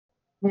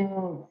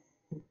Oh,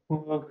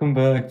 welcome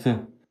back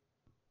to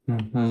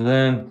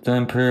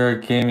Vampire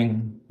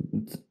Gaming.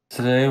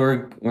 Today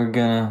we're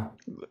gonna.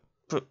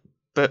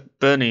 But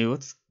Bernie,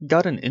 what's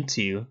gotten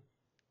into you?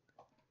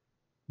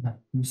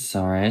 I'm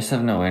sorry, I just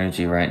have no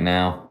energy right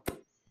now.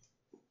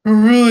 It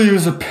really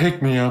was a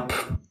pick me up.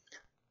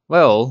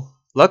 Well,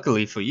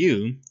 luckily for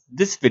you,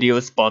 this video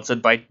is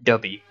sponsored by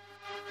Dubby.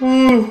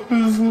 Oh,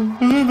 isn't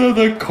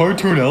that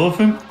cartoon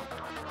elephant?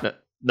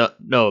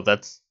 No,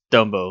 that's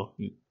Dumbo,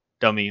 you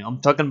dummy. I'm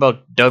talking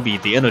about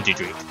Dubby, the energy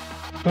drink.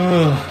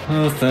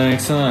 Oh,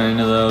 thanks. I'm not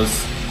into those.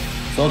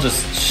 It's all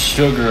just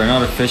sugar and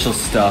artificial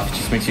stuff. It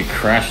just makes you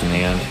crash in the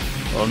end.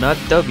 Well, not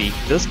Dubby.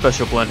 This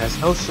special blend has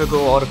no sugar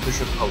or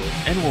artificial color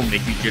and won't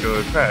make you jitter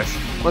or crash.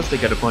 Plus, they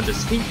got a bunch of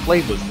sweet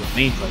flavors with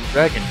names like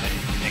Dragon Man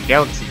and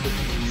Galaxy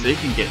Cookie, so you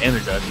can get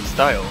energized in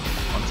style.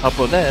 On top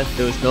of that,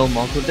 there is no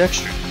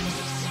maltodextrin.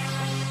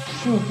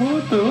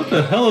 What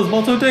the hell is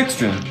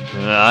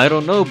maltodextrin? I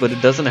don't know, but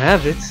it doesn't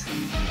have it.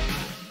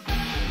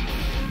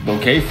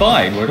 Okay,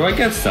 fine. Where do I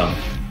get some?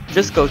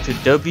 Just go to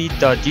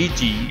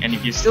w.gg, and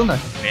if you're still not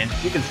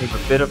convinced, you can save a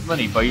bit of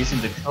money by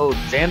using the code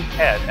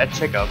ZANPAD at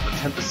checkout for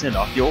 10%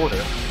 off your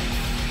order.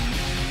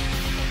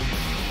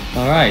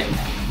 Alright,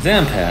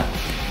 Zampat.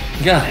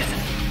 Got it.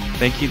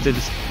 Thank you to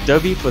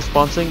Dubby for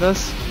sponsoring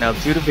us. Now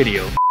to the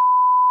video.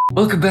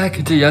 Welcome back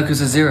to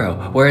Yakuza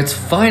 0, where it's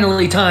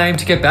finally time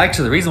to get back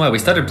to the reason why we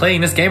started playing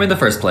this game in the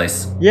first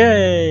place.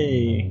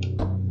 Yay!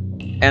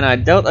 And I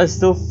doubt I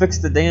still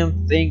fixed the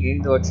damn thing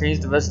even though I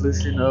changed the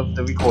resolution of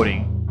the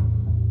recording.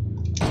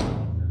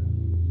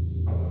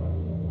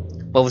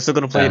 But we're still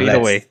gonna play it either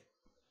way.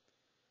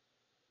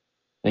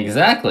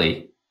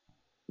 Exactly.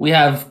 We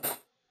have,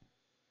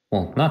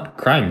 well, not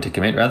crime to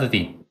commit, rather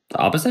the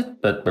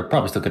opposite, but we're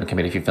probably still going to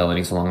commit a few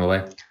felonies along the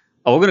way.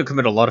 Oh, we're gonna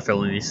commit a lot of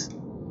felonies.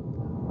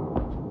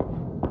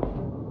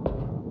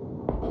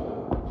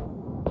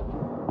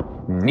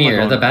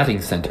 Near the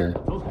batting center.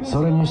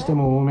 それにして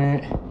もお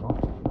めえ、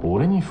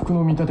俺に服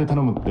の見立て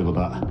頼むってこと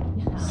は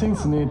セン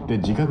スねえって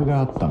自覚が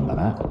あったんだ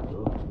な。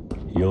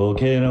余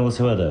計なお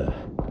世話だ。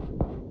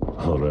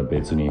俺は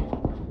別に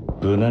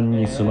無難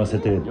に済ませ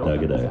てだ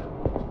けだよ。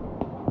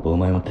お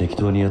前も適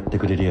当にやって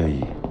くれりゃい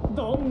い。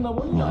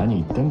何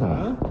言ってんだ。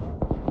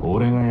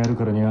俺がやる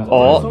からには向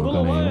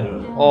かね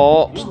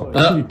え。きっ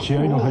ちり気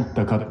合の入っ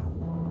た金。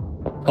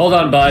Hold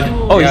on, bud.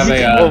 Oh,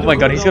 oh my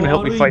god, he's gonna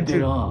help me fight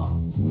too.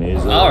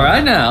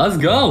 Alright now, let's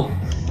go.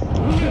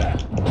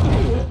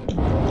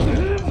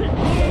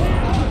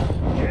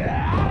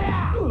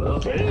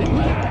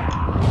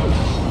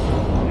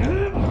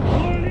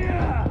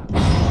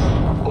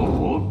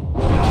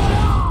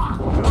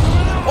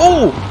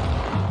 Oh!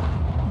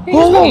 He's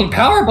fucking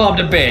powerbombed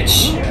a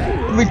bitch!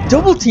 We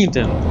double teamed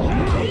him!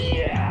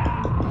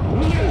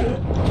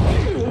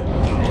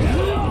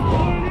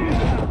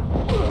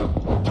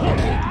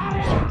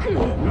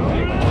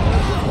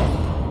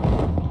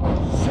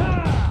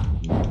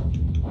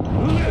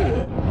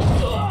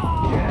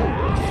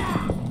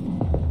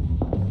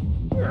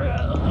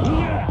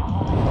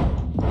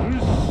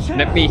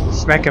 Let me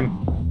smack him.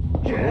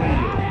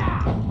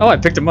 Oh, I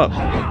picked him up.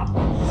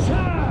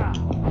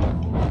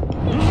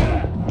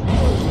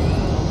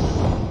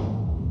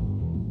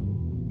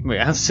 Wait,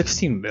 I have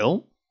 16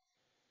 mil?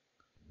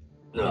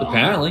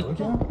 Apparently.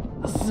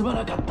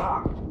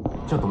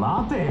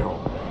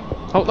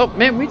 Hold up,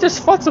 man, we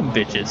just fought some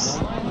bitches.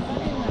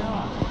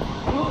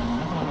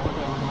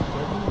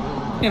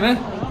 Yeah, man.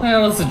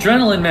 Well, it's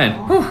adrenaline, man.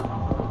 Whew.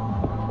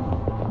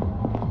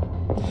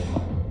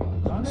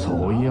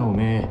 そういやお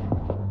めえ、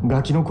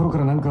ガキの頃か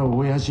らなんか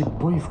親父っ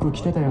ぽい服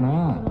着てたよ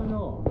な。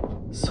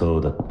そ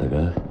うだった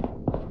か。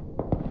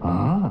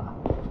あ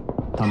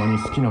あ、たまに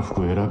好きな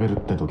服選べる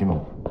って時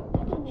も、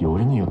よ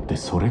りによって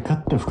それか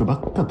って服ば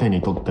っか手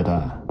に取って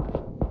た。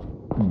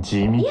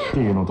地味って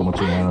いうのとも違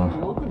う。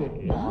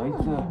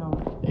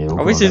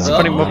Are we just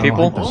putting more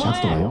people? It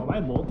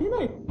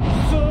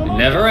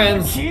never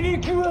ends.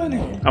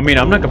 I mean,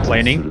 I'm not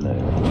complaining.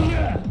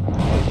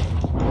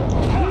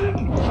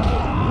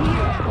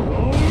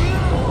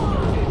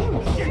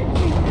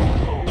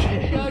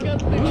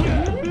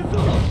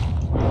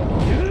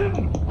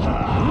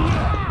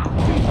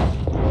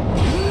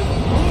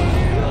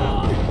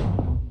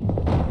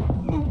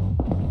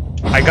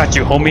 I got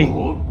you, homie.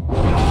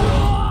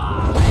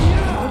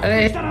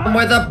 Hey,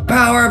 with a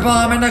power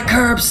bomb and a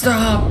curb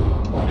stop.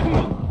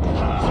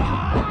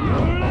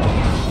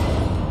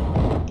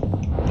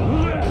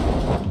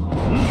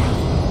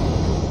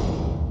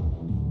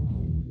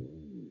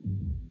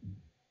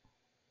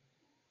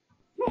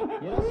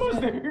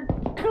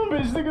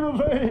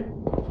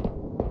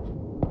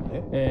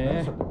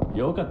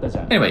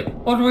 Anyway,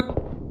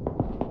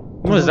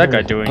 What is that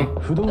guy doing?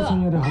 不動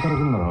産屋で働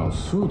くんなら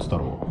スーツだ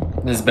ろ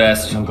う。 this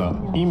best. なんか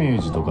イメ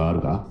ージとかあ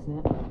るか？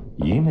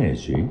イメー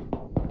ジ？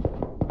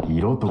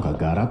色とか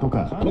柄と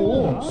か。ス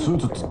ー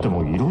ツっつって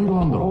もいろい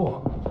ろあんだ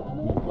ろ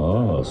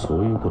う。ああ、そ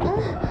ういうことか。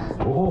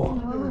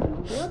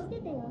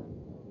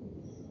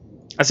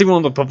I see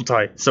one with a purple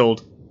tie.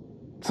 Sold.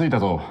 着いた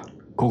ぞ。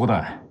ここ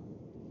だ。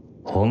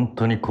本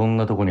当にこん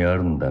なとこにあ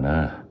るんだ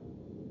な。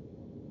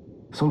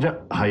そんじゃ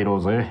入ろ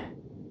うぜ。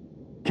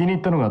気に入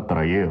ったのがあった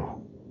ら言え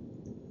よ。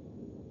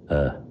あ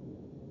あ。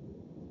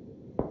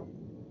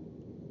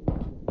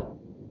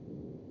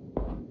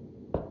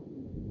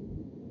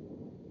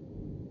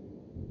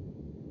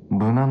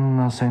無難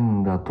な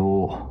線だ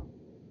と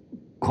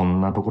こ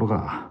んなところ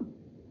か。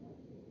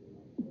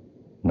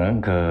なん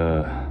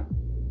か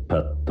パ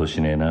ッと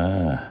しねえ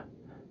な。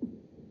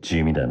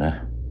地味だ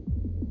な。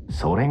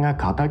それが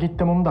仇っ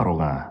てもんだろう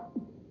が。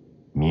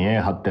見え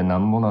張ってな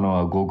んぼなの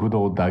は極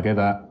道だけ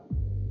だ。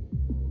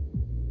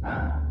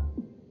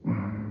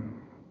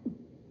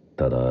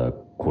ただ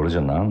これじ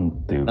ゃなん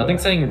ていうか Nothing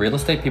saying real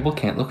estate people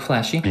can't look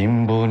flashy.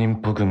 貧乏人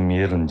っぽく見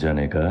えるんじゃ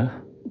ねえか。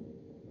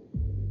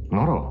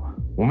なら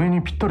おめえ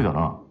にぴったりだ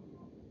な。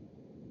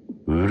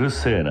うる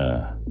せえ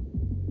な。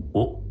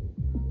お、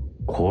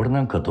これ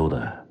なんかどう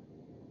だ。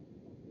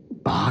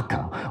バ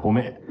カ、お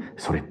めえ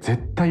それ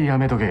絶対や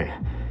めとけ。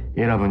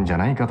選ぶんじゃ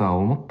ないかとは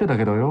思ってた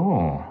けど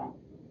よ。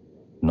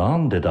な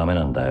んでダメ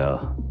なんだ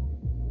よ。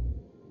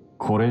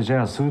これじ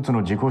ゃあスーツ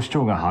の自己主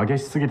張が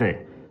激しすぎ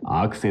て、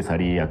アクセサ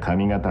リーや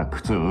髪型、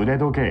靴、腕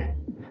時計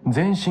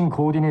全身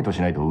コーディネート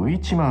しないと浮い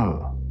ちま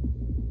う。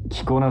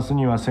着こなす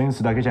にはセン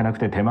スだけじゃなく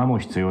て手間も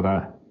必要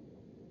だ。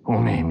お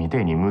めえみて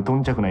えに無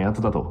頓着なや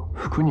つだと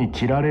服に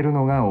着られる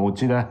のがオ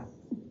チだ。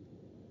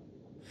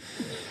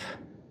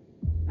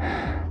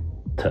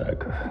た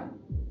く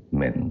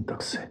めんど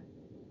くせえ。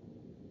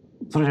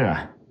それじゃ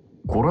あ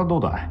これはど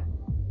うだ。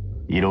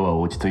色は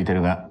落ち着いて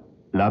るが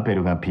ラペ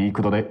ルがピー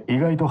クドで意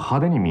外と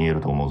派手に見える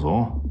と思う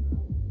ぞ。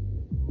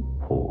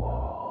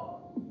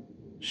ほ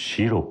う、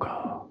白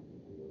か。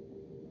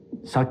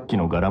さっき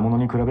の柄物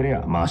に比べり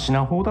ゃマシ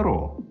な方だ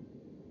ろ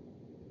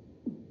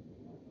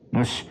う。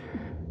よし、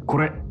こ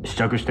れ試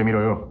着してみ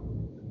ろよ。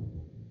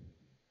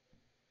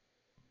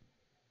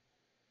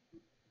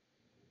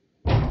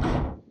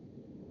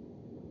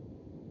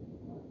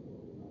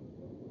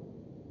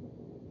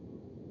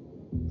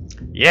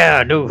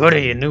Yeah, new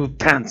hoodie and new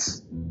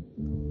pants.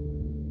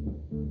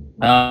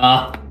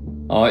 Oh,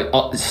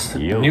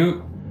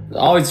 new.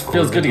 Always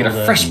feels good to get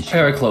a fresh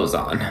pair of clothes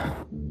on.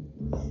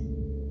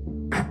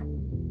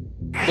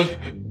 Look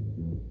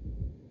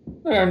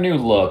at our new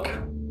look.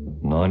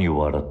 何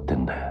笑って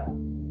んだよ。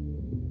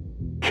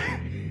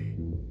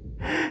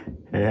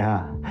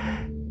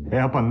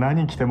やっぱ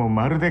何着ても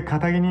まるで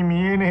堅気に見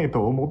えねえ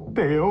と思っ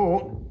て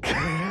よ。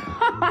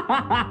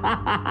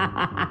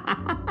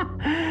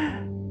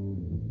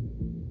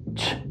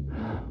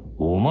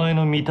お前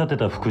の見立て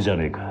た服じゃ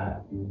ねえ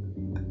か。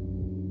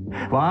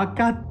分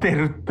かって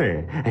るっ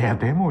て。いや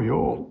でも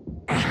よ。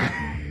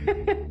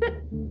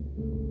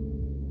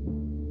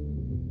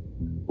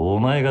お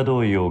前がど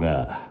う言おう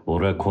が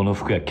俺はこの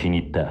服が気に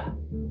入った。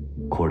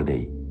これで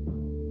いい。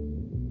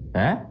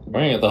え？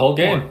 Wearing it the whole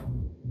game.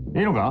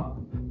 いいのか？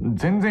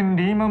全然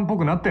リーマンっぽ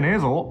くなってねえ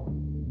ぞ。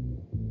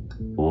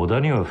小田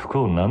には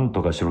服を何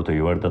とかしろと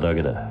言われただ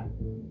けだ。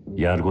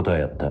やることは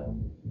やった。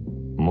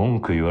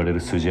文句言われる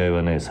筋合い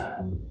はねえさ。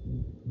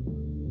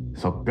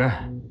そっ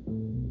か。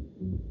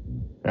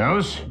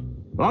よし、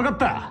わかっ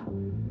た。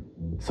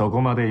そ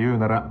こまで言う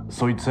なら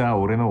そいつは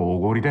俺のお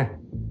ごりで。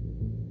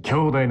兄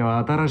弟の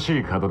新し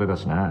い門出だ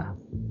しな。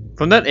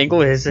From that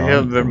angle, his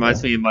hair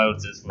reminds me of my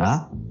old sister.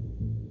 あ？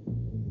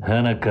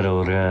鼻から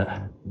俺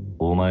は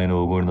お前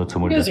のおごりのつ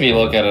もり You だ。 guys if you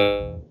look at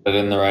it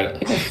in the right. I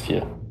guess if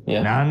you,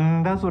 yeah. な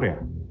んだそりゃ。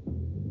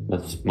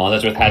That's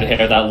Montage with had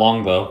hair that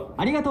long though.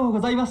 ありがとうご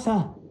ざいまし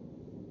た。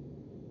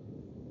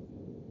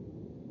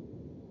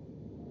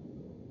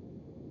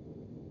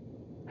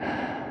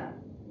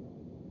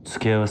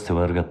付き合わせて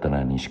悪かった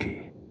な、錦。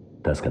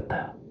助かっ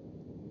た。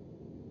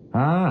あ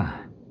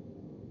あ。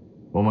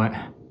お前、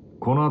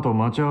この後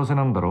待ち合わせ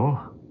なんだろ？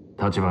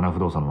橘不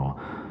動産の。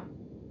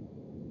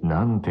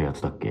なんてや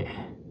つだっけ？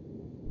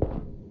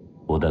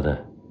小田だ。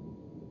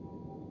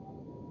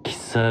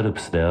喫茶アル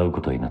プスで会う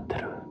ことになって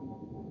る。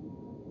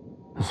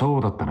そ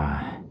うだった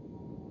な。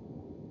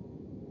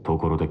と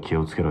ころで気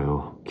をつけろ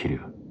よ、桐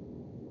生。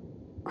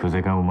久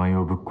世がお前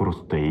をぶっ殺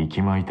すって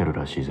息巻いてる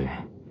らしいぜ。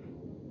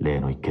例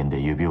の一件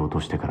で指を落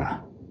としてか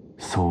ら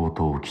相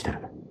当来てる。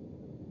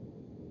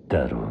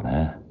だろう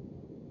な。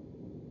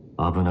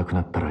危なく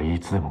なったらい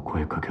つでも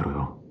声かけろ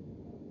よ。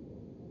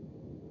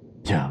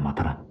じゃあま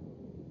たな。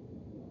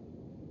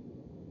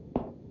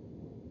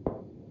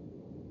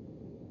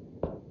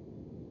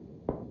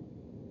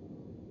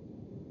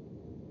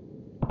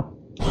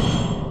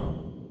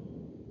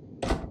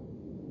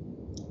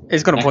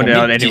It's gonna point it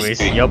out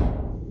anyways. Yup.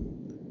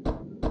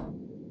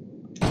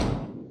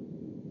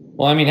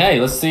 Well, I mean, hey,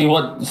 let's see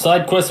what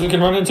side quests we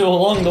can run into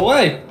along the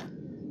way.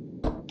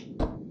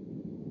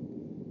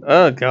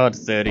 Oh god,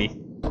 30.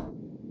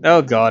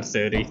 Oh god,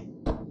 30.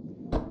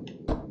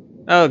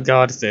 Oh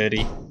god,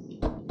 30.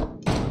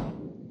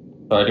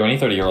 Sorry to any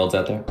 30-year-olds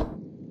out there.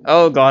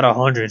 Oh god,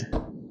 100.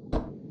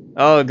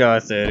 Oh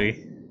god,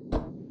 30.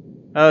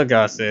 Oh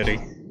god, 30.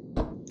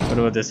 What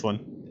about this one?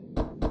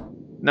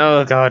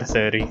 No god,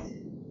 30.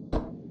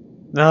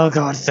 No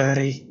god,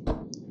 30.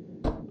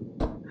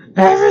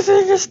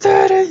 Everything is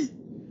dirty!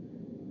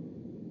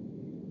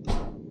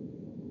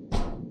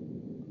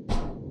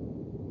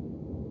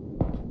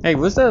 Hey,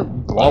 what's that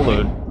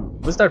brawler?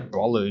 What's that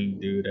brawling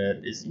dude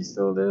at? Is he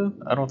still there?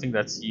 I don't think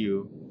that's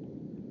you.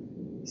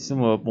 He's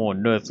somewhere up more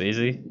north, is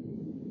he?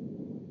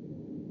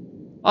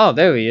 Oh,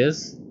 there he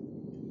is.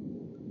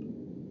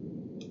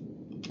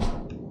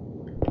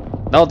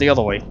 No, the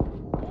other way.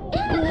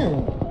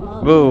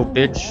 Whoa,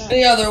 bitch.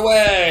 The other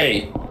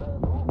way!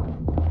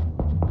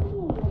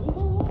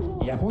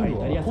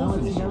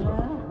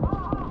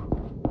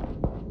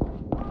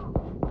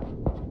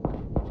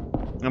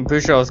 I'm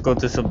pretty sure I was going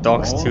to some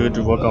docks too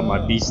to work on my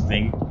beast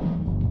thing.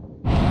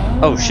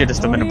 Oh shit, it's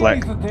the Men in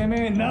Black.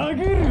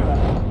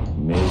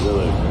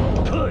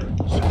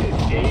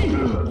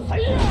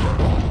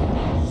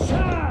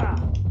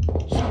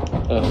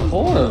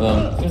 Four of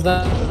them. There's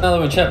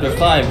another in chapter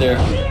 5. They're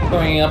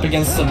going up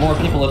against some more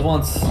people at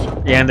once.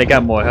 Yeah, and they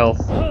got more health.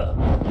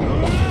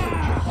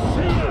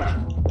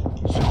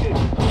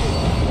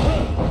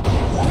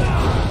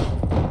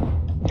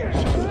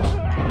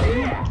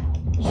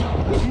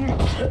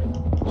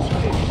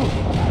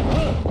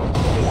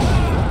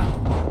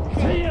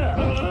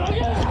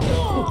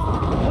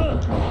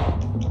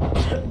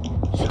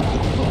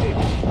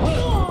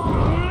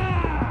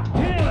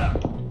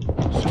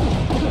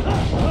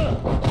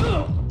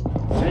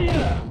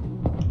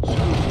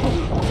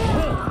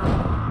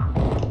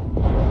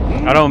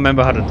 I don't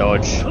remember how to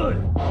dodge.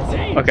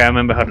 Okay, I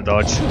remember how to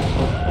dodge.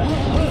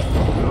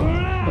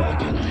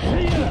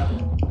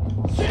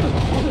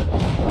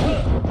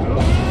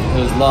 It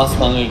was lost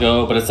long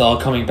ago, but it's all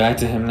coming back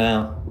to him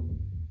now.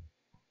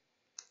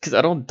 Cause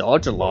I don't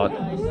dodge a lot.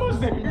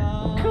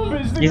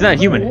 He's not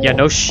human. Yeah,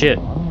 no shit.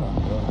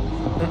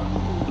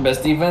 The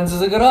best defense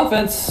is a good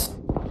offense.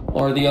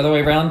 Or the other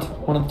way around.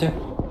 One of the two.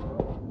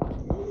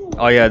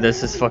 Oh yeah,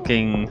 this is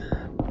fucking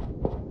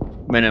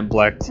Men in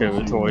Black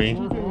territory.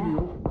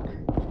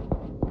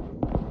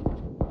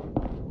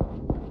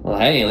 Well,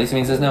 hey, at least it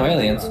means there's no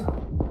aliens.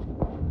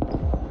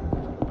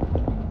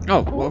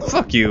 Oh, well,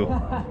 fuck you.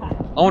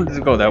 I wanted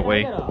to go that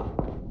way.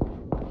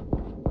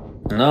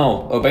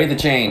 No, obey the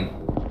chain.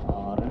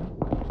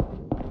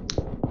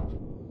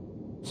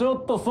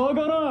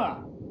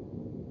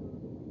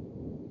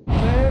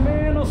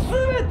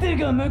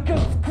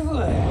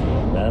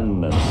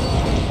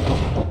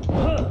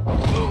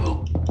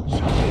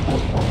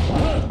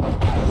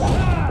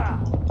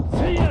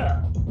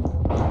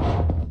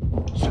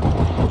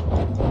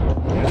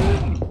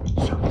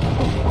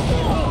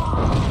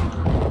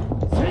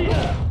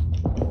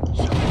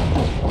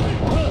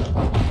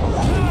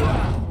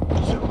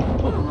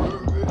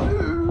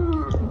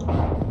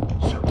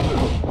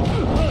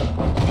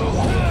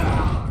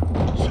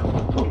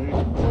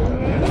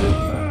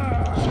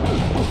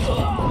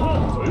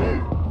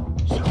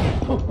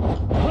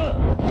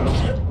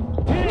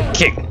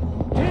 Kick!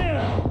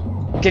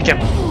 Kick him!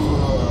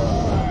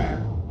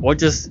 What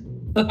just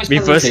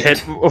reverse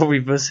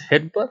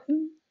head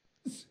button?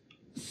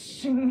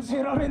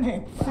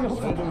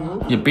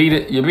 You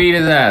beat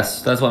his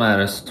ass. That's what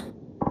matters.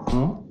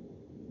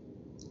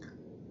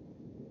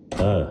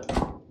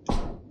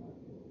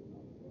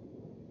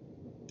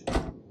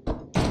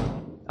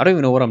 I don't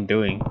even know what I'm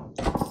doing.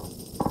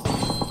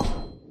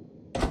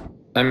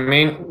 I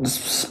mean,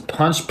 just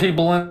punch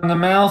people in the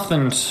mouth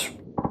and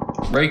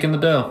rake in the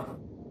dough.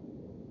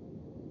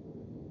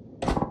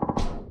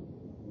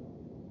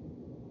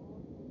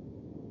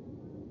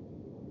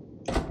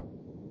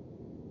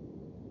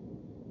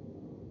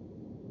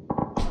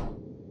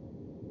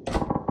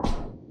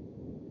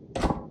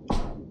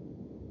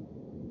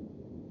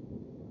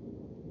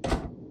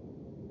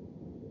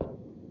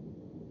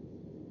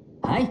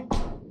 Hi.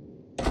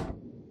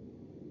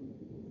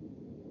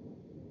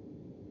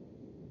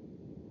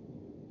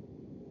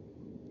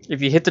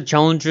 If you hit the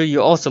challenger,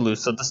 you also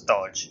lose, so just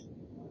dodge.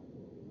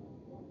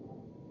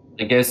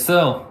 I guess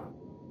so.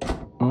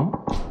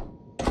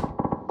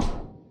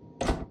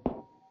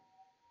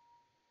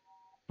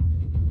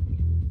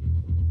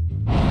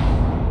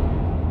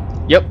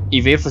 Yep,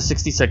 evade for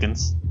 60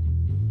 seconds.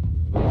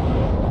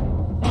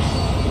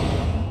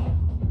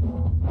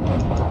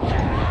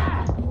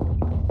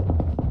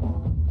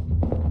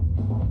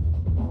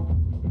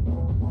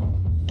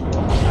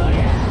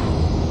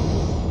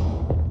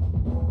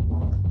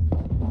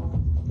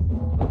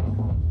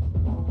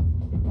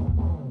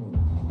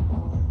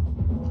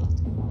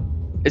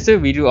 Is there a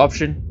redo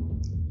option?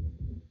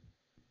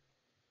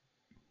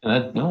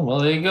 Oh, well,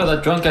 there you go.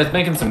 That drunk guy's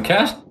making some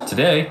cash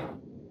today.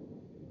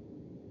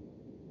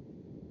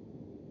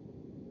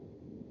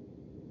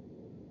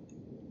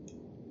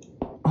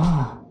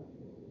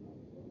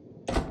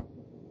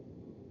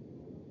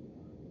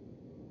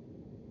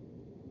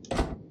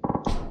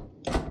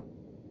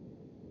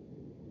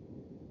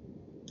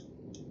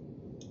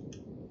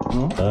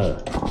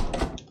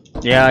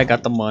 Yeah, I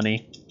got the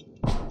money.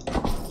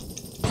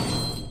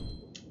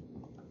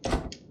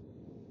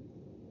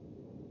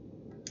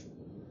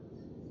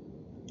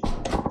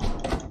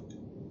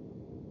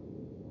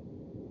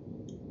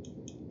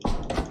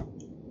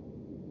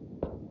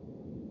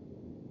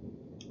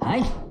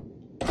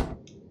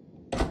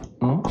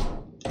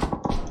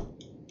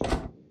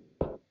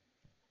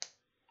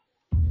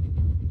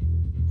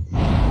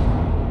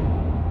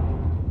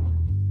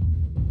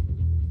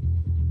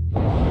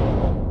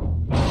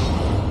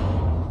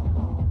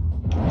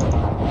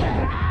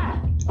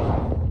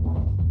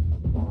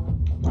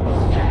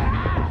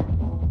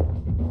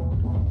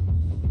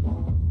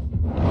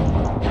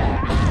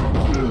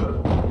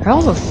 How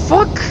the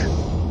fuck?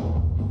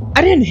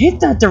 I didn't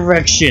hit that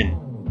direction!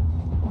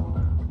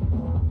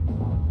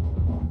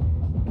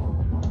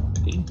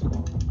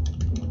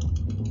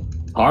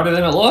 Harder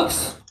than it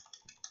looks?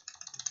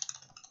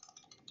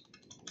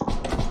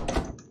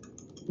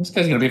 This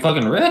guy's gonna be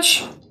fucking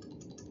rich.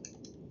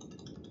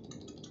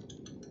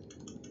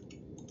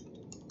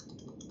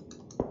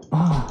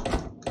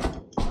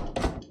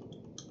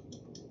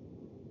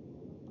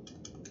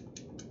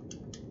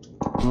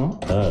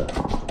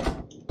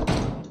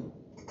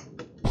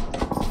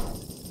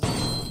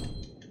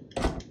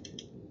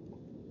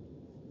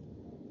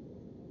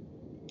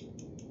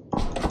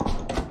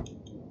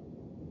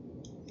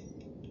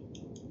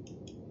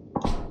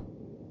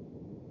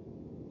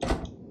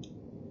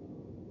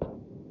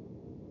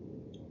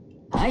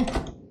はい。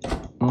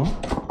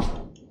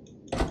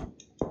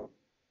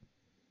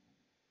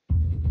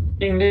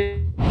Ding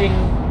ding ding.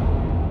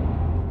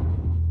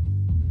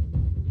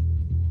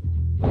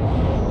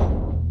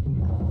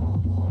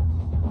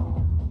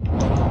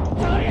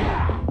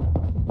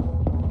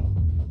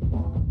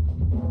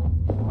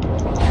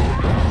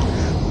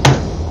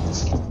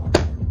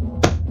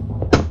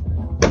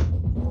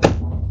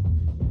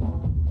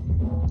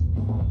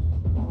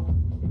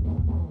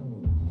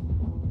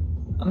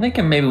 I'm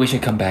thinking maybe we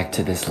should come back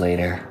to this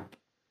later.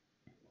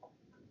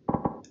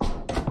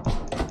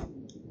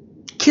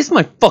 Kiss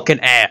my fucking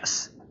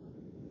ass!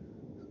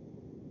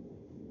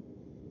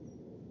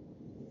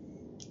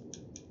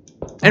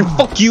 And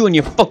fuck you and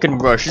your fucking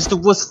rush. It's the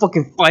worst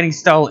fucking fighting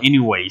style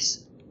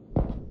anyways.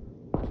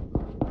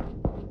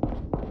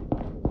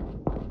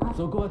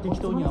 そこは適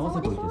当に合わ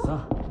せといて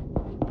さ。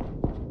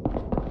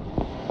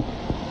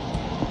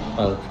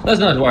 Well, let's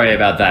not worry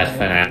about that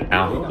for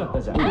now. よかっ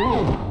たじゃ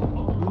ん。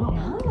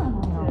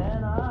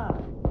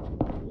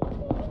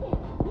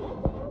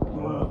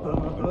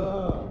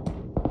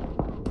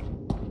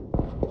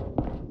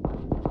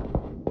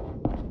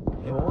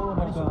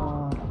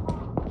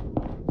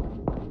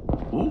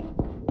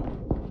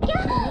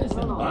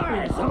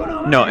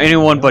 No,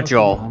 anyone but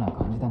y'all.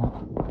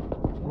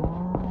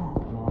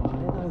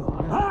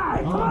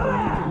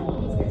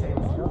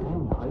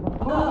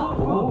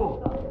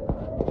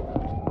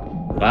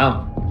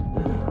 Wow.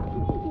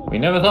 We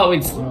never thought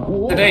we'd...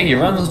 Today he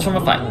runs from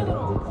a fight.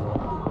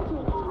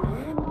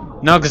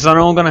 No, because I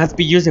know I'm gonna have to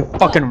be using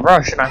fucking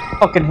rush, and I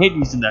fucking hate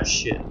using that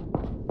shit.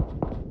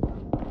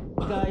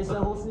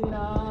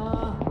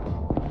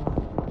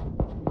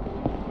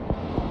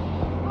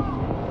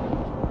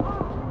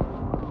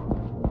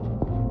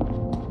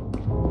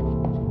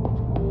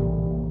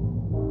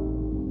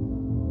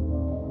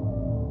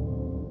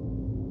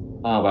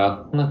 Oh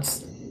well,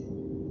 let's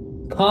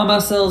calm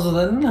ourselves with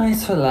a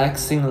nice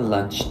relaxing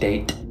lunch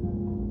date.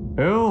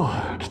 よ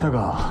う、来た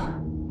か。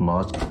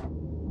まち。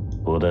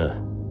小田。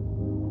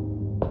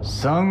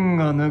酸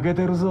が抜け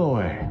てるぞ、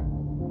おい。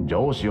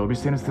上司呼び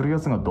捨てにするや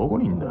つがどこ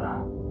にいん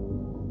だ。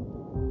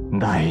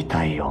大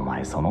体お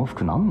前その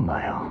服なん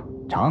だよ。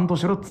ちゃんと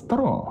しろっつった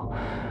ろ。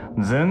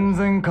全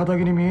然肩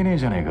着に見えねえ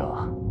じゃねえ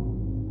か。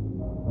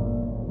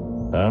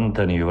あん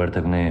たに言われ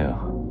たくねえよ。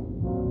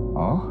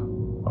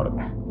あれ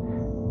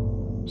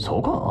そ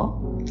うか？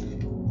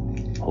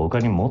他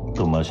にもっ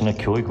とマシな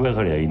教育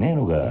係はいねえ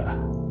のか、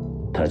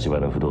立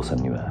花不動産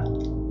には。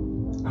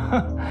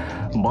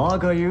バ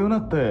カ言うな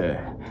って。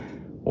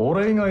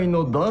俺以外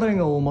の誰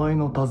がお前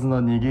の手綱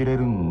握れ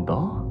るんだ？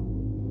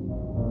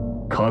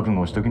覚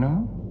悟しとき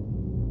な。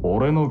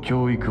俺の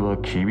教育は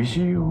厳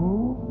しい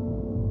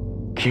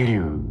よ。桐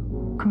生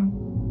くん。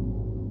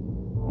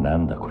な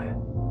んだこれ。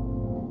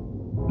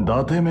伊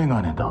達メ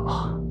ガネだ。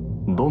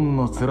どん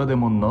な面で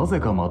もな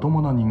ぜかまと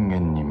もな人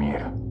間に見え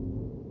る。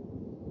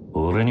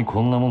俺に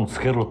こんなもんつ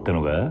けろって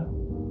のか？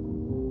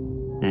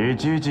い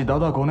ちいちだ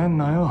だこねん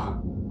なよ。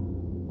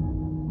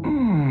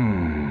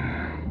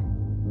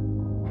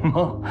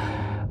ま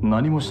あ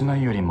何もしな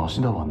いよりマ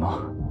シだわ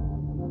な。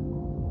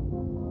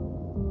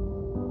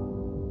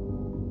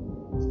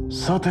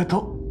さて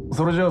と、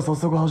それじゃあ早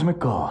速始めっ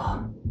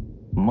か。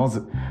ま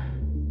ず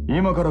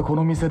今からこ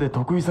の店で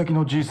得意先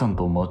のじいさん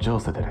と待ち合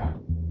わせてる。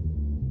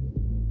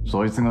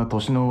そいつが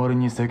年の終わり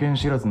に世間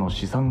知らずの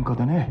資産家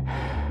でね、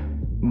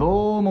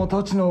どうも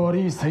たちの悪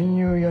い戦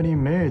友屋に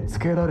目つ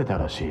けられた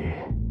らしい。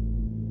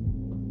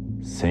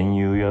戦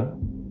友屋？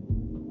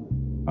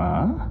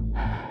ああ？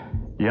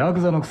ヤ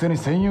クザのくせに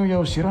戦友屋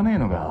を知らねえ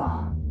の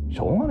がし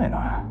ょうがねえ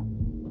な。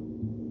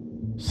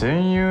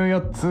戦友屋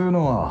っつう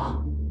の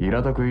は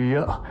平たく言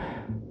や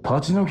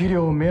立ち退き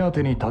料目当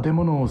てに建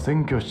物を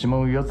占拠しちま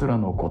う奴ら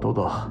のこと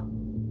だ。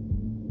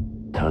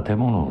建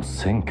物を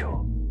占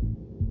拠？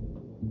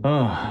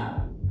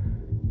あ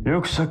あ、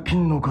よく借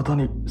金の方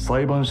に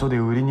裁判所で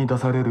売りに出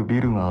されるビ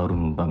ルがある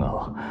んだ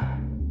が、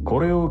こ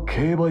れを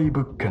競売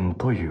物件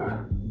という。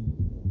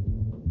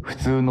普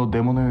通の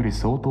出物より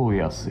相当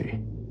安い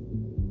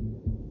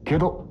け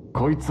ど、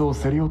こいつを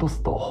競り落と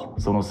すと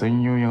その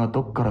占有屋が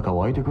どっからか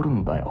湧いてくる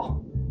んだ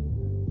よ。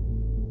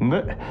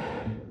で、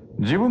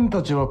自分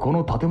たちはこ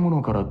の建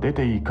物から出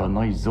ていか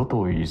ないぞ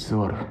と居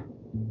座る。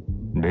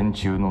連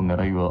中の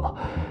狙い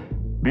は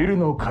ビル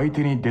の買い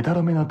手にデタ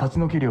ラメな立ち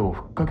退き料を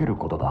ふっかける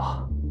こと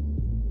だ。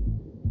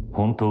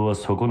本当は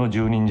そこの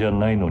住人じゃ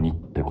ないのにっ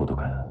てこと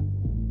か。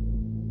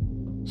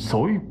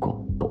そういう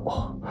こ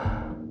と。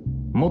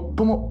もっ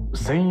とも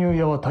占有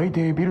屋は大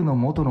抵ビルの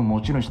元の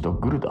持ち主と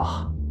グル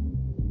だ。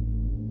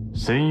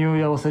占有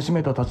屋はせし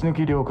めた立ち退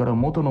き料から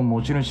元の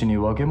持ち主に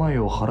分け前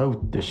を払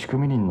うって仕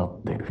組みにな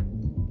っている。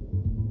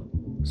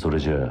それ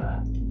じゃ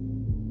あ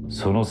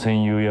その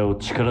占有屋を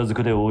力ず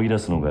くで追い出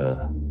すの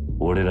が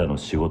俺らの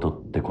仕事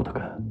ってこと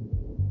か。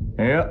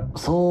いや、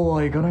そう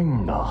はいかない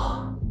ん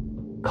だ。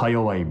か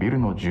弱いビル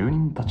の住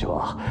人たち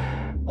は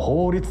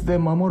法律で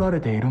守られ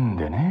ているん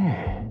で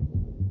ね。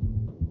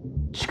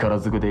力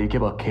ずくで行け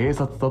ば警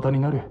察沙汰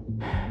になる。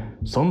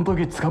そん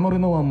時捕まる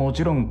のはも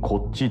ちろん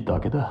こっちだ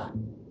けだ。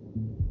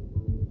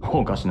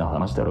おかしな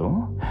話だ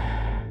ろ。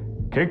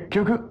結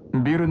局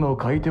ビルの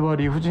買い手は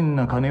理不尽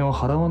な金を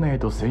払わねえ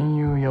と占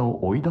有屋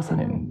を追い出せ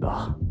ねえん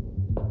だ。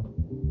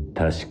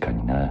確か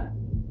にな。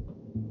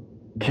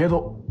け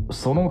ど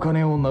その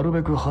金をなる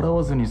べく払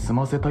わずに済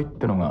ませたいっ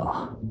ての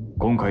が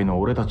今回の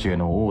俺たちへ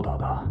のオーダー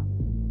だ。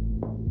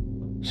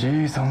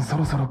じいさんそ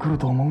ろそろ来る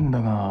と思うん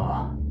だ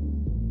が、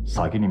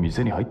先に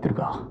店に入ってる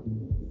か。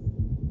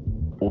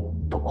お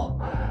っと、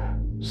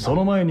そ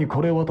の前に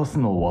これ渡す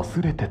の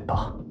忘れて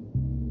た。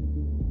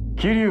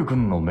桐生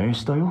君の名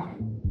刺だよ。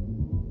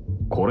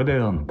これで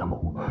あんた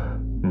も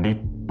立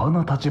派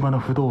な橘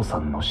不動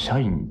産の社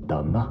員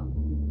だな。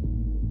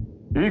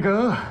いい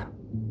か、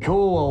今日は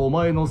お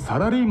前のサ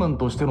ラリーマン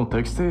としての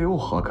適性を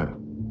図る。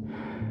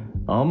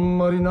あん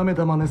まり舐め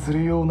た真似す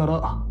るような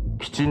ら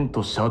きちん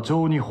と社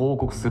長に報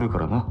告するか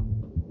らな。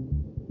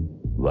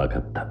わか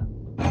った。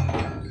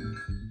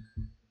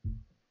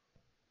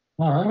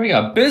Alright, we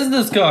got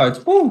business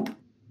cards. Woo!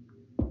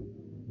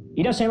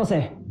 いらっしゃいま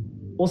せ。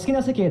お好き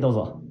な席へどう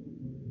ぞ。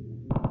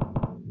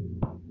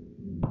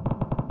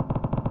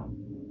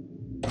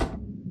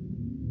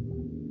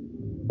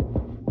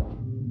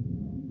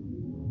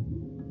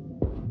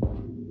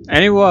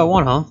Anywhere I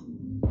want, huh?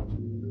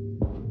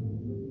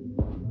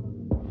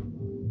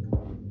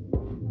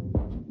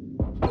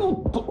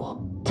 おっ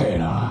と、てえ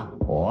な。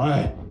おい。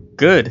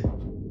Good.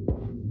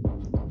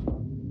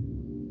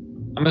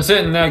 I'm gonna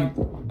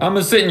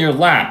sit in your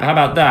lap. How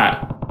about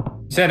that?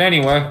 Said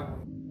anywhere.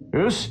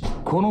 よし、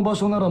この場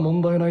所なら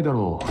問題ないだ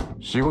ろ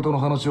う。仕事の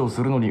話を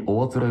するのに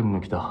おあつらい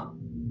向きだ。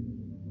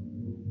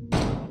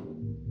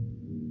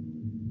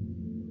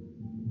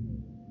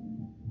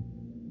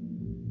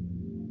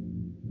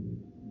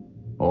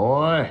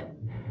おい、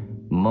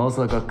ま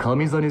さか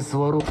上座に座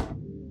ろう。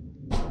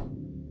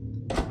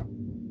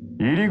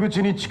入り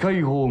口に近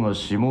い方が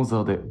下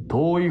座で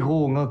遠い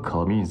方が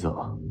上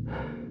座。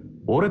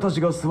俺たち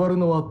が座る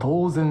のは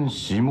当然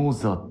下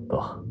座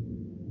だ。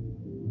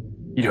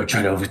You don't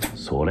try to overthrow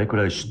それく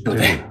らい知ってる。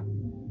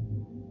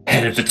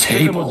 head of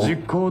the でも table. 実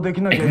行で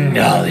きなきゃいけないん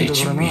だ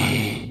Acknowledge からな。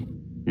 me.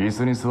 椅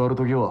子に座る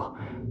ときは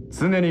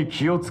常に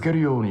気をつける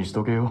ようにし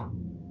とけよ。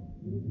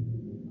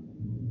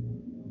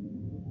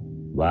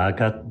わ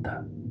かっ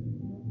た。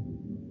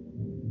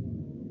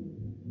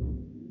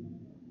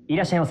い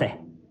らっしゃいませ。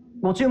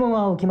ご注文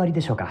はお決まりで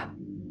しょうか。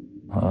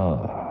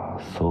あ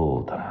あ、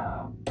そうだ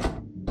な。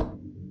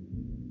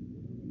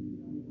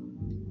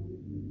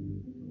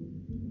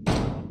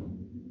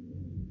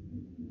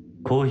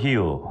コーヒ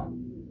ーを。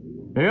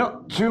いや、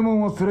注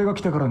文は連れが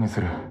来てからに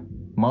する。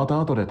また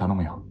後で頼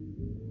むよ。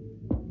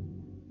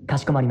か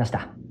しこまりまし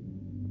た。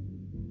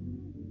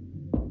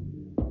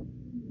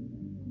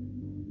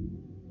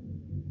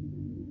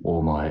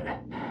お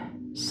前、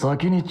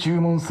先に注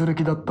文する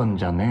気だったん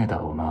じゃねえだ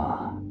ろう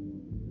な。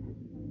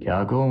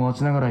客を待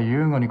ちながら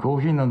優雅にコー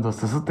ヒーなんざ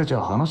すすってち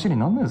ゃ話に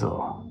なんねえ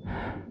ぞ。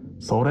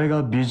それ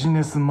がビジ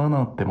ネスマ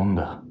ナーってもん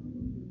だ。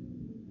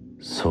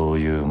そう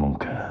いうもん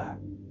か。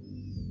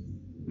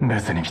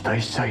別に期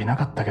待しちゃいな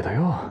かったけど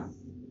よ。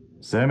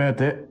せめ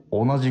て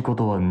同じこ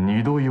とは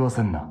二度言わ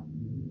せんな。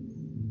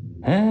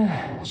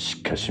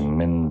しかし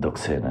めんどく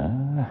せえ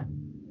な。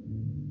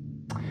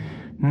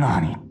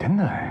何言ってん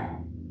だ。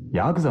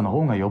ヤクザの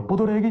方がよっぽ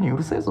ど礼儀にう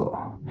るせえ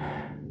ぞ。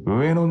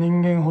上の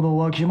人間ほど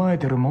わきまえ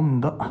てるも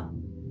んだ。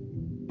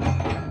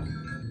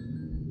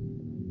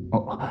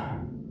あ、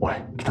おい、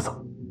来た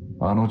ぞ。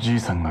あのじい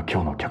さんが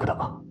今日の客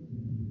だ。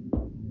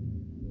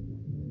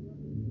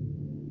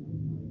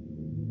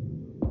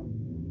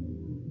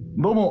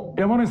どうも、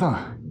山根さ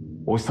ん。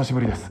お久しぶ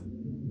りです。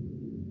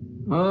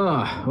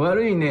ああ、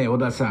悪いね、小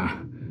田さ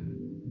ん。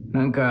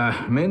なん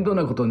か面倒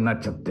なことになっ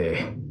ちゃっ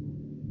て。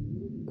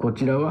こ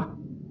ちらは？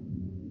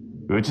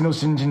うちの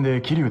新人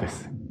で桐生で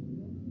す。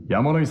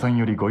山根さん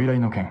よりご依頼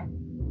の件、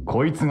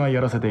こいつがや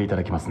らせていた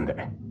だきますん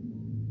で。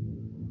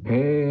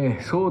へ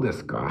え、そうで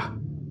すか。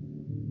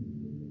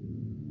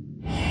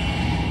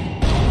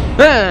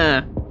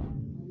Ah!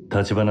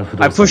 橘不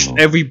I 動産 pushed の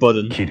every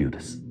button. 桐生で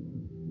す。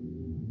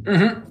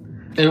Mm-hmm.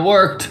 It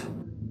worked.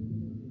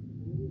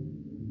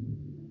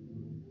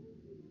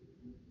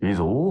 いい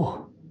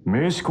ぞ。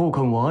名刺交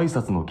換は挨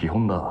拶の基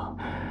本だ。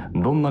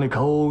どんなに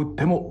顔を売っ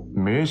ても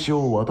名刺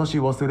を渡し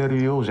忘れ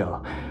るようじ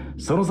ゃ、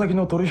その先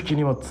の取引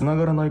にはつな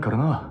がらないから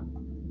な。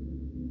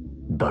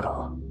だ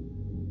が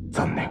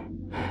残念、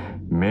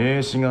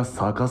名刺が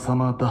逆さ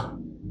まだ。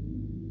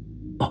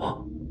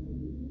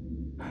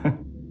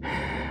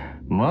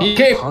まあ、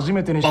初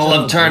めてにしち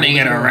ゃ turning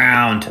it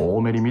around. 多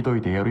めに見と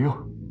いてやる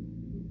よ。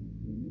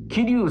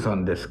桐生さ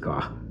んです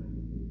か。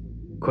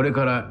これ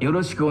からよ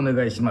ろしくお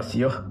願いします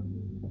よ。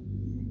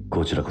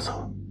こちらこ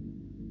そ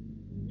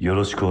よ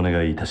ろしくお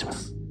願いいたしま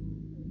す。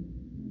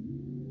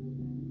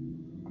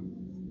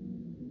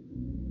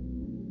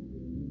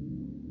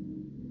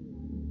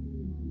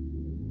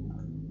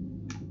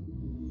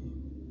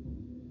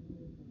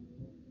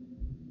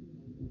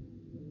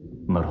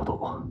なるほ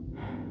ど。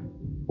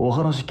お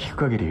話聞く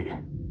限り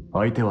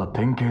相手は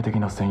典型的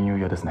な占有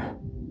屋ですね。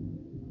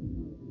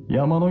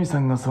山野井さ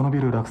んがそのビ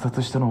ル落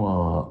札したの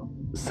は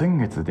先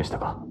月でした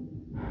か。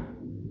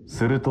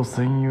すると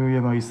占有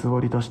屋が居座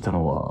り出した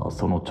のは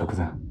その直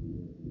前。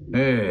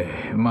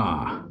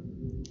まあ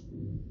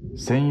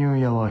占有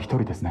屋は一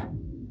人ですね。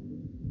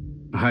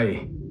は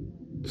い、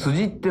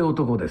辻って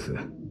男です。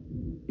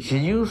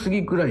40過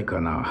ぎくらいか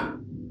な。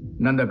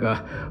なんだ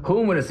か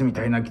ホームレスみ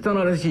たいな汚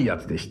らしいや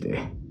つでし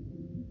て。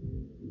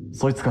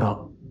そいつから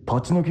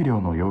立ち退き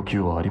料の要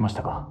求はありまし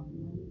たか。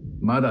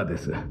まだで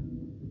す。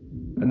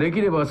で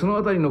きればその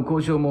あたりの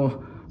交渉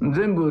も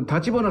全部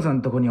立花さ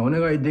んとこにお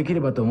願いでき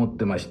ればと思っ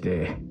てまし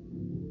て。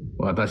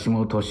私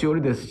も年寄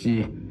りです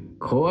し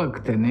怖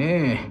くて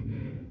ね。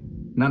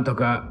なんと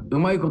かう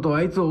まいこと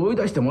あいつを追い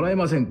出してもらえ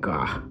ません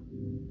か。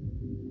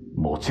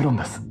もちろん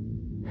です。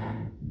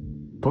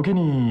時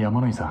に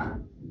山野井さ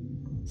ん、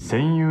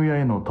占有屋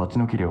への立ち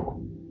退き料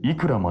い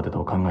くらまで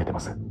と考えてま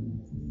す？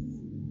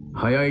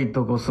早い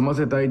とこ済ま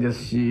せたいで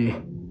すし、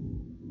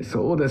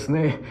そうです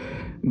ね、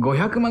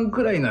500万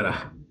くらいな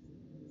ら。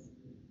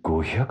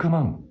500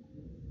万？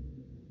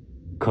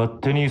勝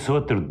手に居座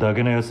ってるだ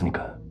けのやつに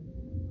か。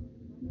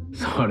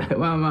それ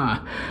は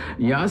まあ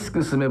安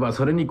く済めば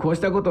それに越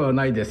したことは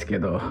ないですけ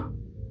ど。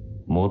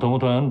もとも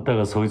とあんた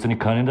がそいつに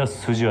金出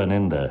す筋はねえ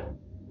んだ。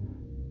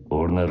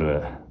俺な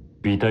ら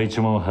ビタ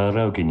一文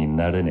払う気に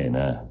なれねえ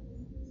な。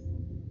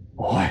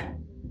おい、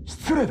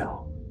失礼だ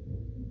ろ。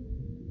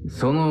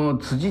その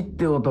辻っ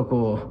て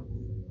男、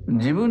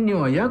自分に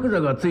はヤクザ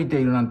がついて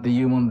いるなんて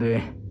言うもん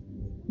で、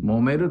揉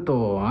める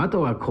とあ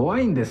とは怖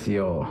いんです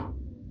よ。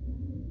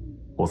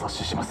お察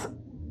しします。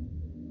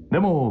で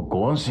も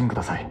ご安心く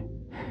ださい。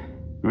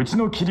うち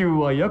の桐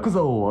生はヤク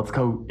ザを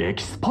扱うエ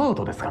キスパー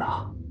トです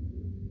か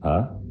ら。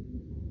あ？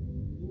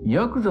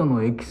ヤクザ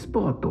のエキスパ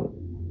ート？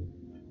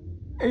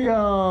いや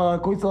ー、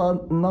こいつは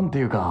なんて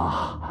いう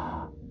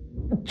か、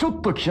ちょ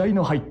っと気合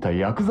の入った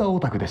ヤクザオ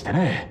タクでして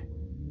ね。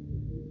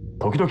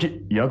時々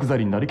ヤクザ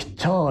になりきっ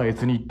ちゃあ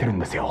越に言ってるん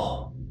です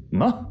よ。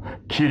な、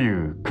桐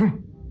生く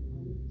ん。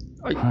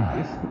はい。あ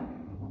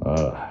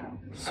あ、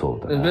そ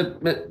うだな。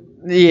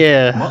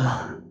Yeah.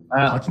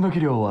 立ち退き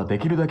料はで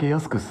きるだけ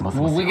安く済ませ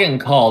ます Well, よ。 we getting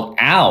called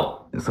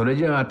out. それ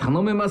じゃあ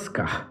頼めます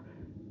か。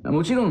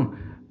もちろん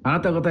あ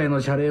なた方への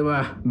謝礼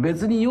は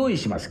別に用意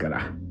しますか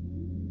ら。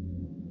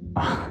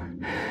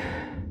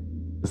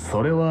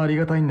それはあり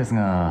がたいんです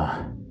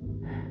が、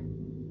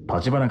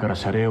立花から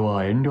謝礼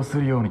は遠慮す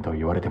るようにと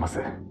言われてま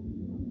す。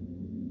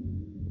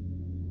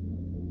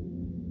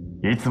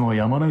いつも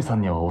山野井さ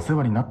んにはお世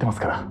話になってます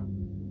から。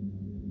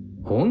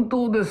本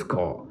当ですか。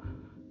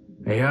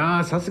いや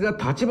ー、さすが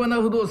立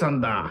花不動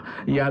産だ。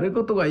やる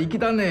ことが粋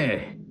だ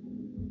ね。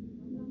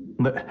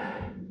で、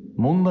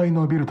問題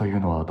のビルという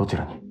のはどち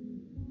らに？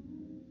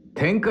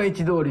天下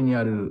一通りに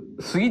ある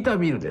杉田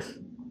ビルで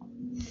す。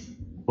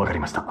わかり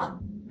ました。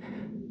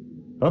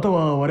あと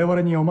は我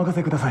々にお任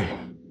せください。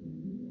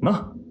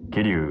な、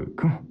桐生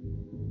くん。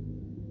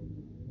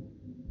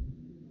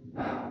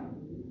あ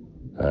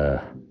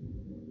あ。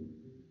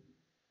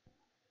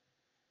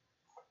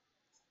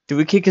Do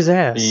we kick his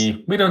ass?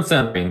 We don't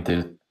sound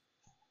painted.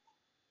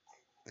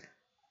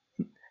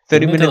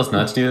 30 Didn't they tell minutes. us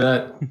not to do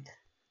that?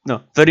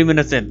 No, 30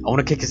 minutes in. I want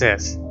to kick his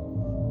ass.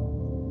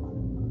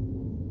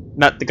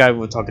 Not the guy we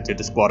were talking to,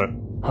 the squatter.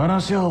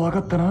 話は分か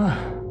ったな。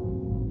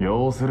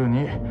要する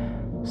に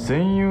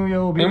占有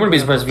屋を I wouldn't be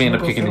surprised if we end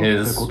up kicking っ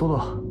his. てこと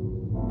だ。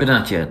 But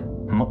not yet.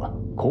 ま、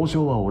交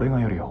渉は俺が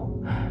やる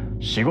よ。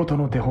仕事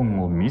の手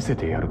本を見せ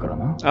てやるから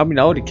な。I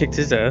mean, I already kicked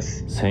his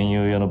ass. 占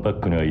有屋のバッ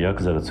グにはヤ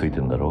クザがついて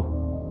んだろ。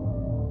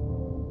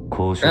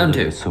交渉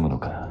で済むの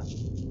か。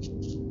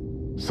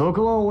そ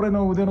こは俺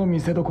の腕の見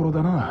せ所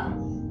だな。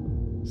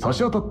差し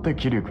当たって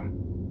桐生君、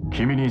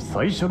君に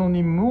最初の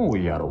任務を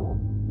やろ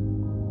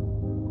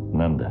う。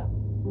なんだ？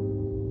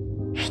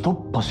ひと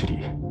っ走り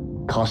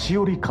菓子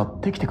折り買っ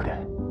てきてくれ。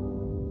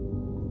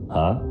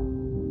は？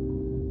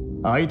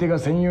相手が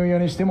占有屋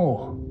にして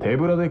も手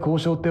ぶらで交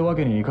渉ってわ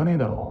けにいかねえ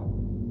だろ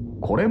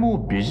う。これ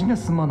もビジネ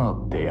スマナ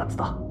ーってやつ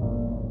だ。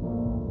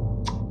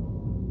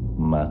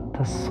ま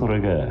たそれ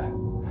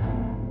が。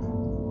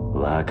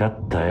わか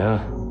った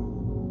よ。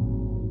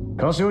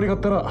菓子折り買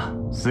ったら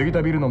杉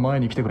田ビルの前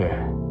に来てくれ。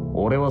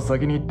俺は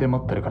先に行って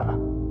待ってるからな。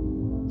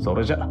そ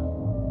れじゃ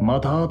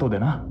また後で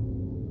な。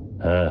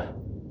ああ。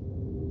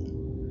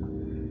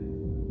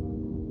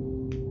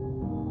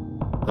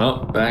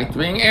Oh, back to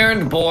being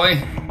errand boy.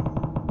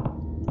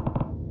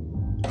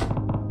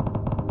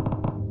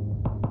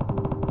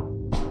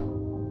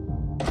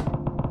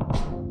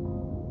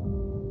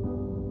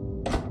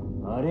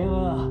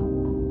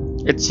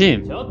 It's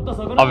him.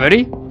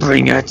 Already?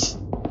 Bring it!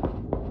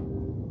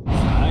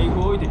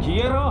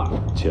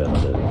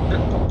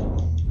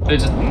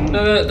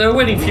 They're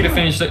waiting for you to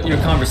finish your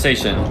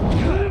conversation.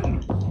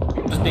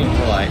 Just being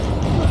polite.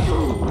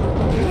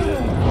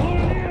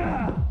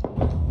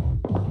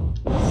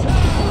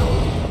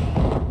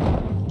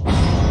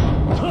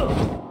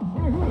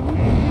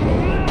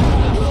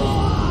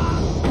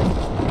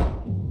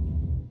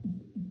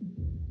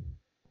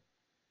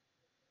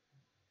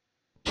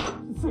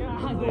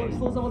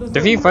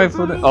 Defeat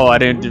 500. Oh, I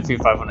didn't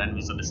defeat 500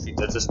 enemies on the street.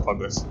 That's just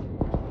progress.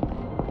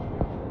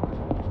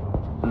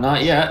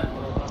 Not yet.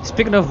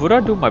 Speaking of, what do I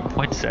do with my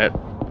point set?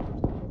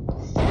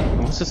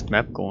 What's this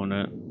map going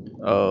at? It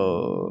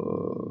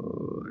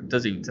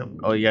doesn't even tell me.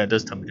 Oh yeah, it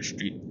does tell me the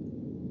street.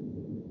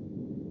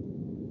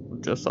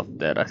 Just off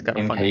that, I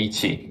gotta find.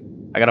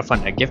 I gotta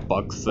find that gift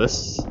box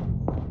first.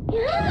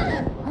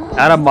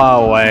 Out of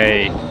my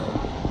way.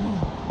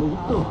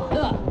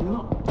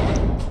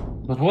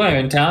 But where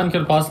in town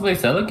could possibly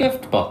sell a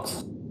gift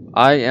box?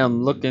 I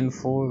am looking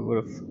for.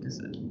 Where the fuck is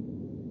it?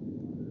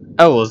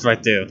 Oh, it was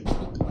right there.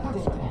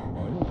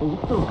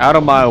 Out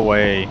of my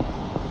way.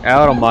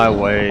 Out of my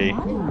way.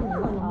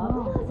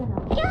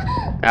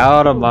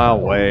 Out of my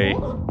way.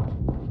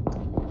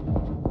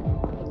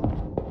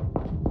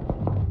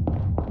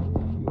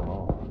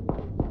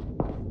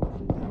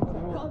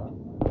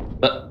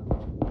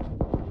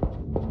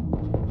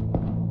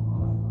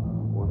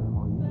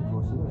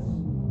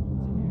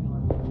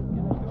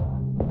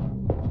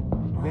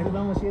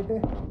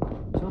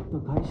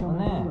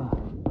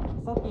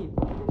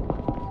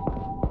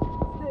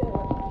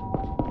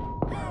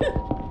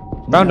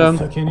 Found him.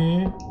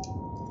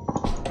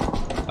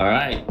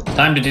 Alright,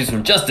 time to do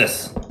some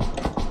justice. Did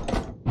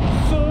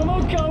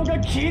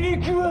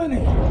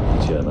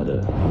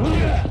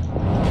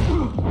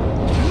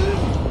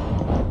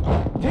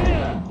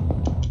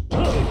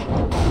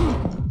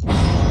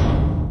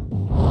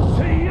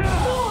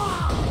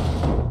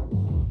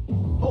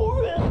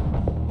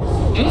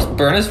you just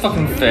burn his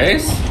fucking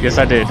face? Yes,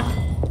 I did.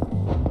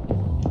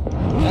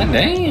 God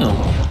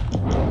damn.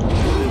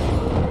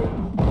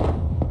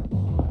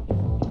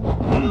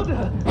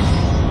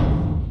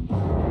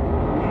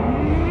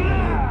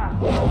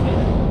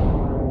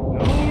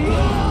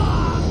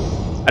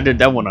 I did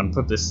that one on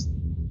purpose.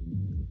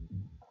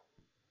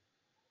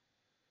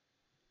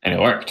 And it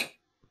worked.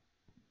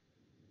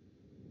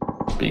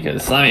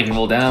 Because slamming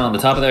people down on the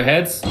top of their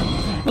heads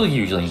will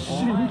usually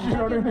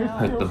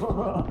hurt them.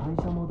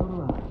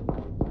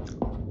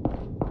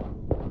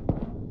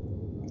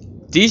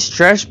 These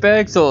trash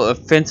bags are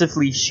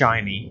offensively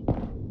shiny.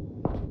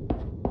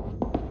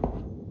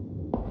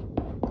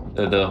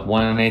 They're the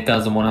 1 in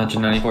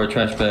 8,194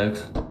 trash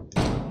bags.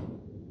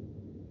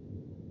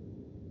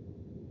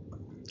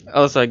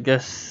 Also, I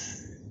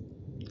guess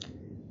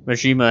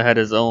Majima had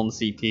his own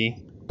CP.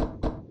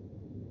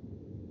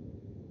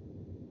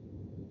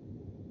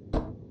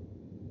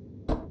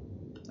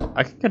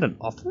 I can get an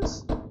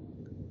office?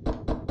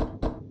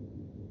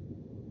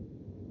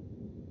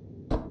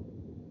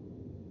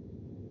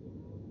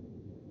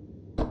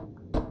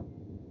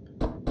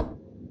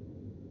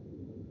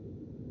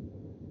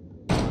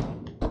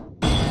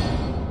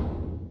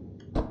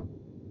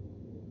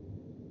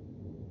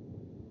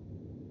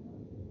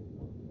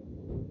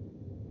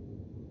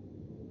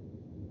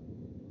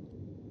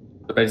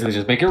 So basically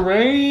just make it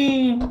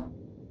rain!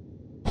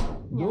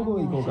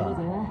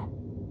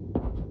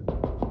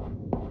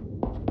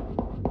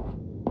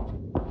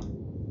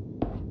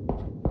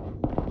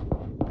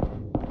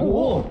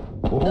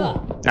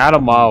 Out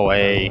of my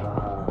way.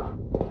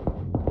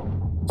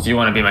 Do you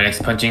want to be my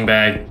next punching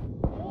bag?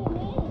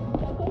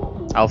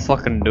 I'll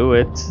fucking do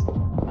it.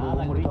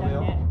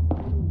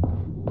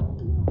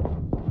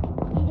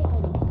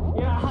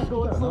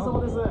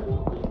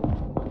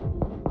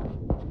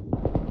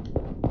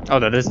 Oh,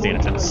 that is the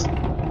entrance.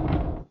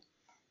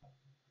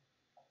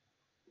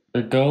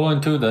 We're going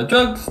to the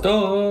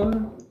drugstore.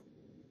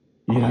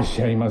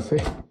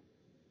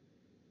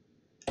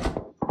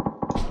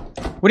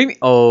 What do you mean?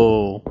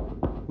 Oh,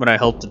 when I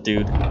helped the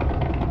dude.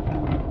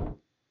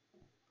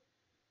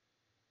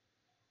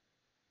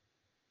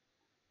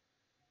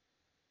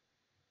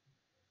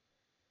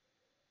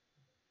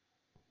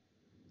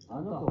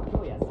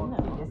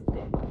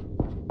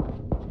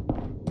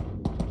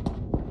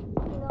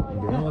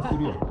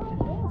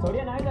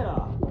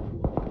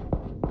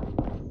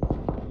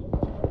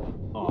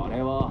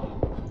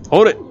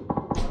 Hold it.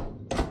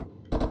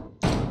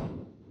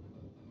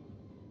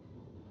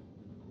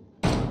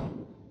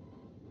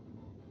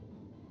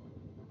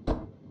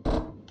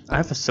 I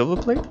have a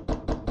silver plate?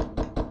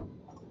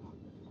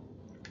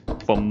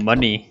 For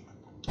money.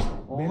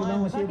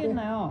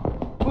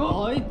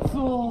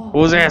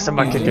 Who's asking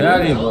my kicking?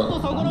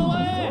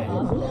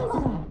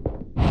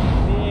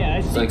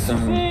 It's like some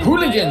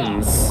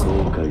hooligans.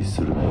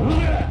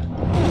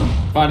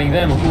 Finding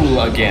them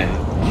hooligan.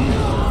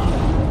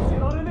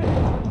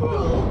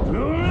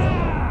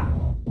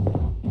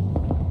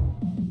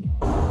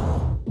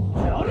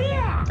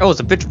 Oh, it's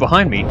a bitch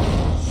behind me.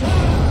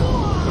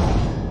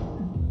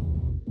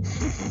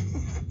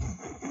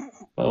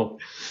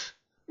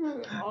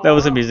 That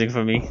was amusing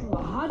for me.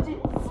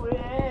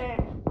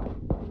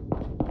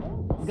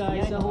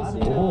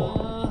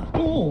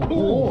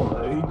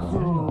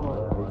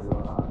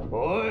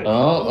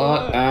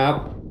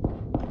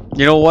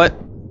 You know what?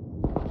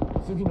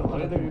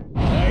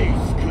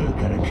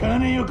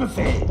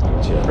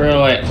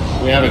 Screw it.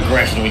 We have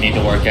aggression we need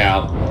to work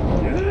out.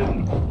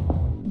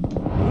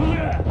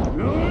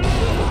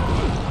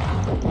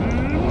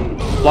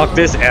 Block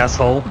this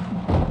asshole.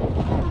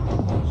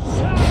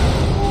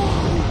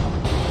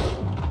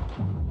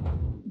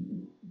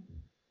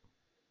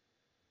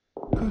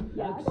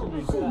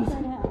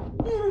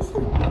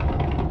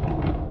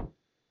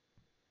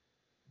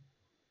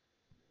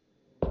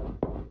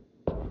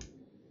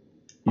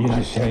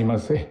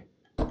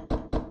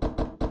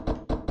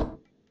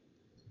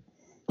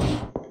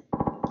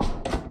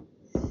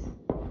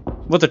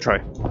 Worth a try.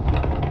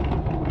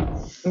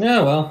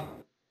 Yeah, well.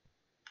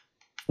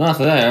 Not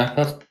there.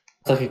 That's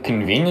like a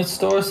convenience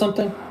store or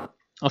something.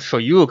 I'll show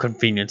you a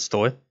convenience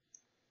store.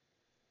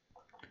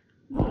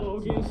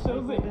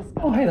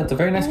 Oh, hey, that's a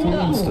very nice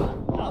convenience store.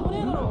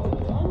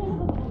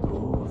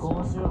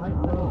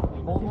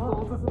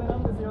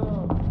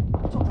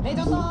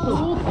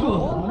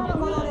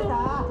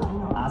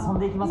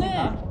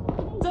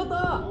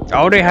 I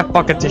already have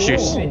pocket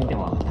tissues.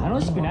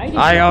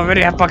 I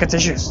already have pocket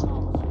tissues.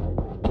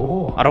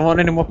 I don't want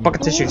any more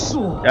pocket tissues.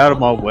 Get out of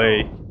my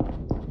way.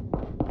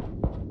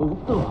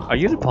 Are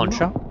you the pawn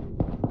shop?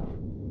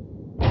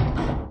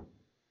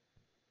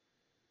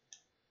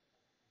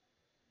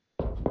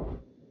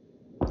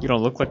 You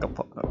don't look like a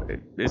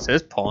pawn. It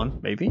says pawn,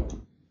 maybe?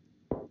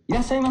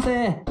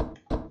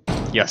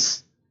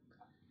 Yes.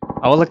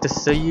 I would like to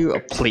sell you a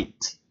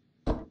plate.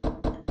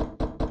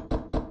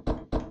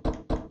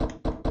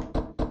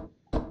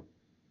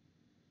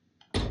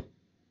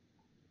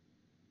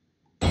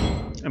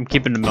 I'm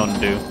keeping the Mountain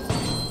Dew.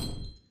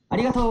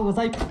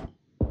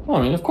 Well,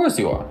 I mean, of course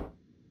you are.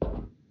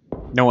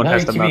 No one Now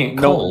has you're the keeping Mountain.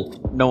 it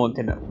cold. No one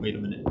can. Wait a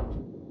minute.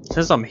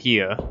 Since I'm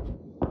here.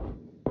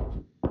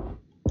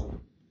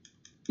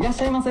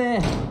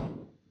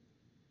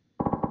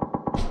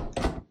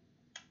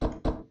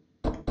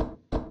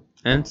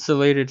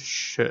 Insulated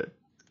shirt.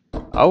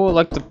 I would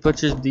like to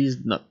purchase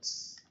these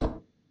nuts.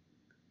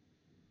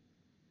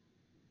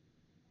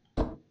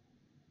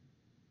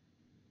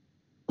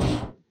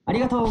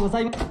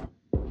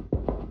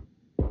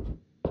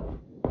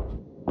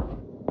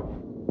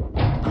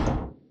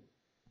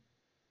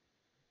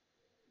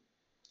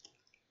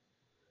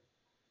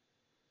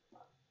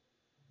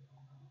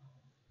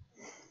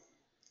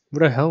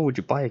 Where the hell would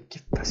you buy a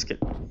gift basket?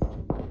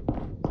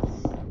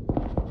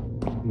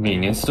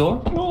 Convenience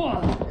store?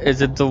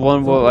 Is it the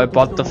one where I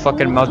bought the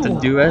fucking Mountain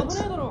Dew at?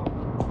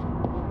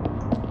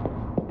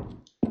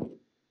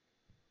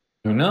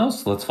 Who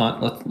knows? Let's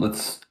find.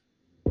 Let's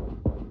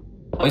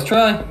always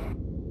try.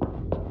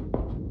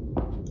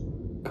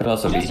 Could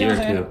also be here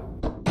too.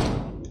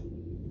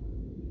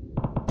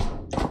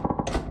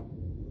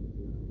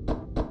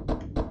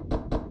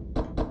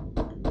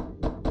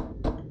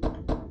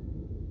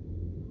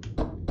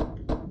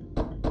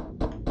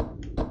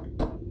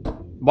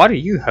 Why do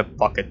you have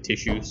pocket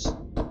tissues?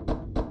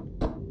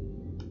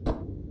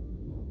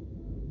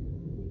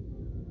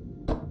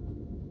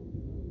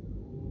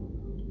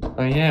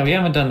 Oh yeah, we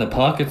haven't done the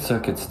pocket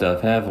circuit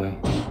stuff, have we?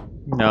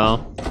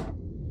 No.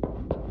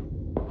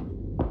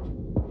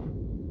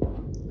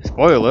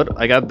 Spoiler,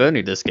 I got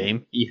Bernie this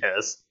game. He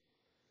has.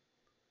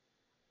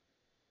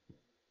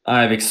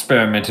 I've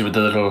experimented with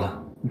the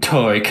little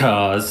toy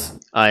cars.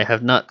 I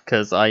have not,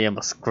 because I am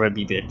a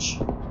scrubby bitch.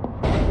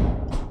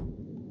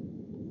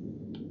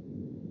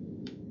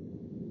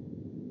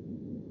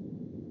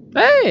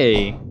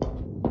 Hey!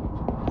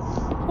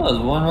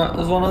 Well,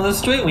 there's one on the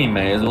street we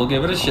may as well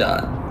give it a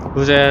shot.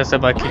 Whose ass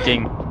am I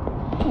kicking?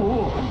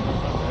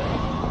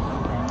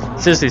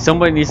 Seriously,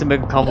 somebody needs to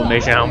make a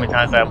confirmation how many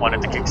times I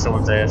wanted to kick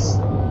someone's ass.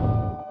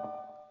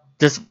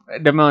 Just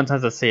the amount of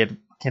times I said,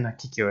 "Can I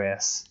kick your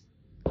ass?"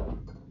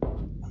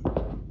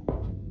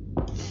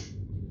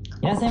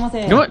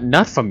 You know what?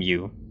 Not from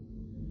you.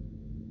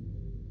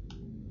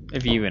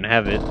 If you even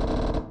have it.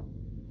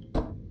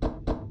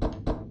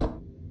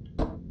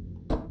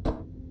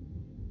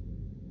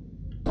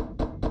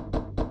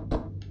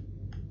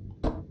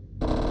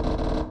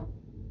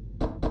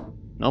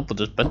 No, but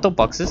there's bento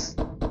boxes.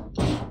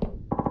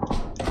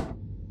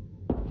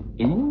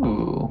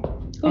 Ooh.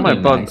 I'm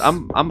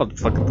about to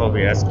fucking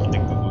probably ask you to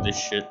Google this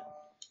shit.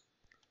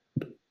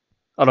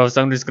 Otherwise,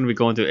 I'm just gonna be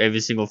going to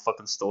every single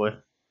fucking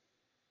store.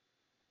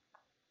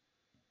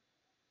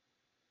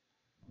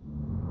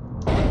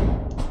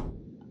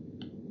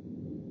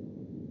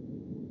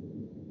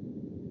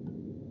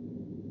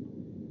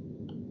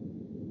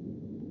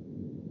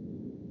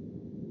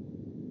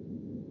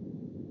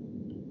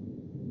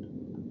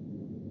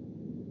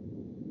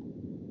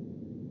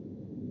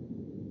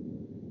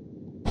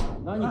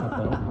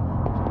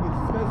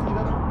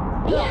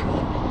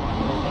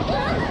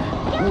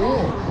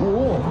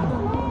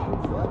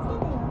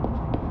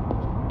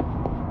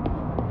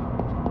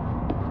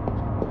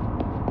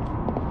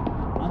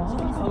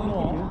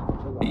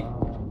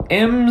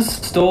 M's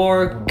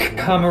Store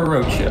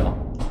Camarocho.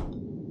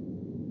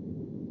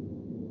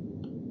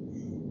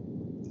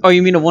 Oh,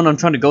 you mean the one I'm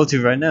trying to go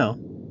to right now?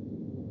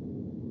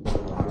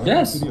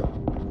 Yes.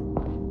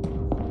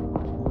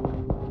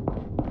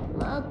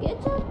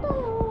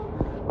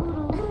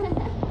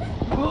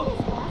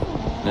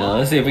 Now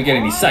let's see if we get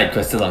any side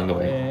quests along the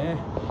way.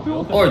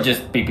 Or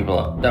just beat people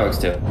up. That works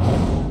too.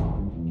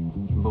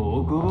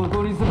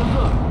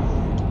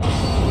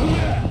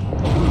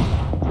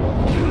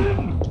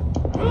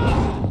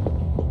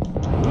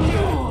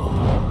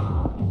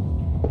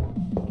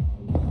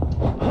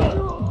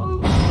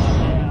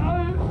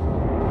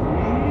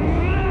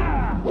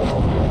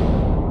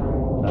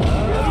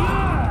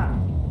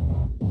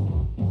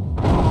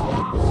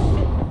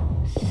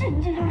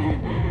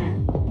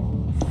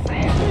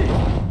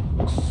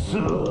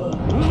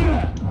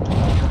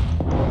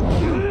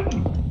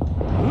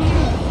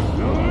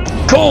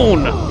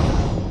 Cone!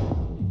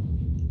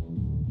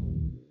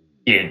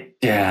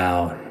 Get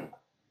down.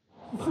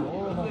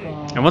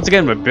 And once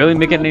again, we're barely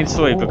making any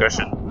story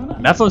progression.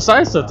 Not from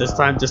side stuff this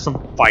time, just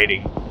from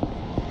fighting.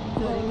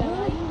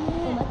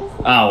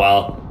 Oh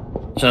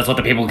well. So that's what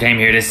the people came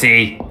here to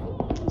see.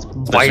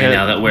 Especially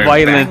now that we're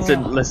violence back.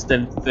 at less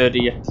than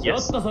 30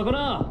 FPS.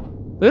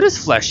 Look at this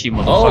flashy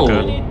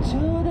motherfucker.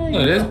 Oh,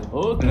 it is.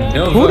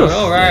 No, Who the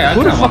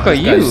who the fuck are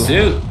you?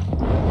 Suit.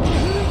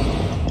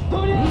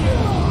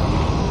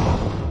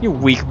 You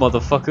weak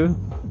motherfucker.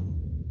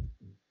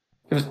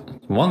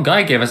 One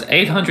guy gave us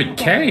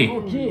 800k.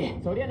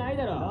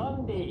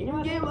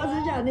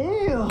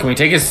 Can we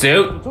take his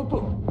suit?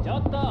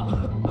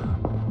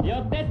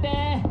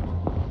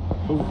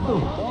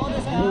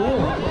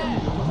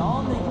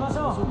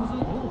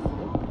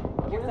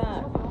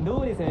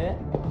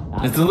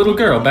 It's the little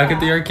girl back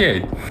at the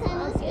arcade.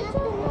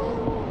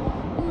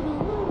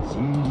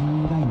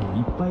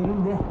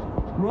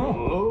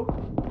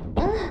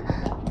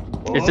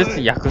 Is this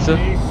the Yakuza?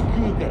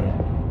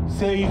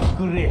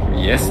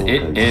 Yes,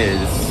 it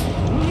is.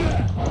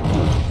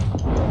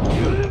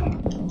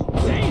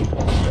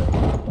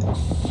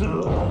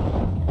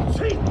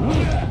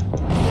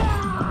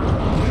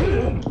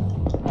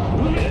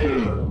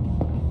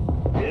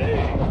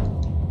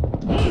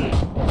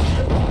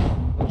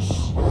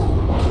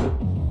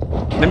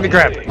 Let me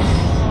grab it.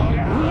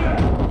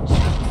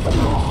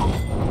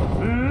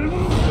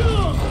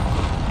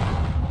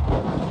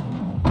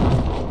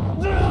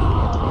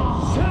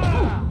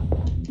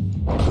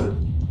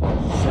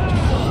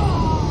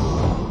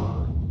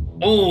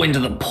 Oh, into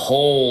the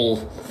pole.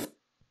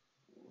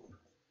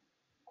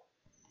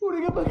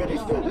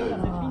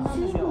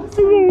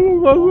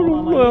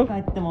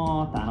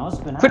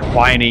 Quit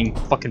whining,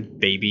 fucking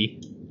baby.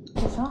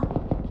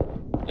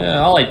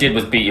 Yeah, all I did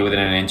was beat you within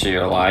an inch of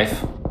your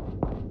life.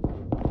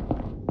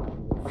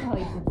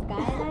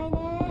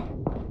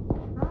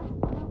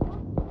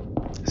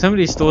 Some of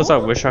these stores I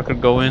wish I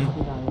could go in.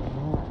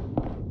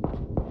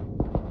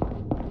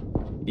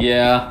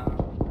 Yeah.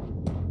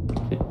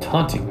 They're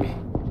taunting me.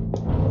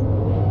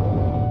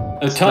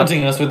 They're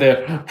taunting us with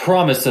their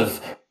promise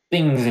of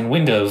things in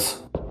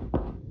windows.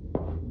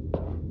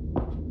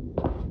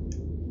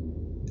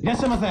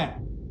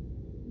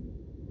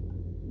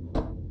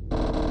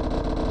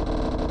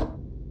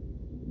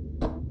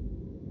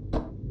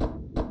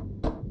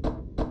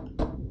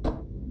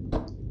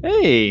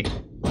 Hey!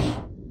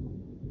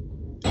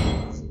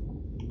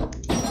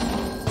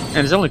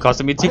 And it's only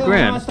costing me 2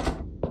 grand.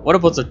 What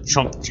about the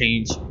chump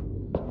change?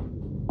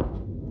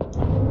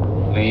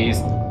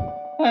 Please.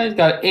 I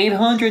got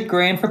 800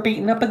 grand for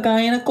beating up a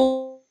guy in a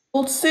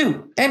gold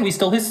suit. And we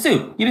stole his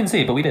suit. You didn't see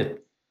it, but we did.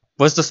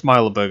 Where's the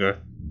Smiler Burger?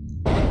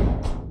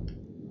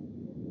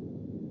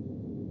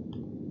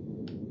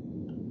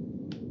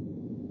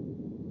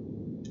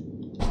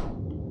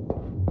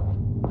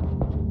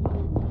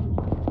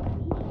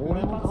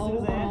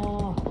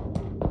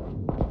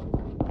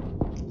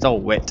 It's all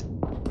wet.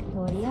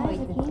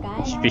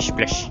 Splish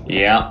splish.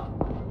 Yeah.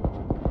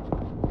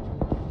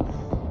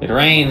 It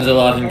rains a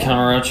lot in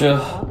Camarocho.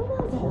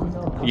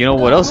 You know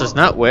what else is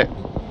not wet?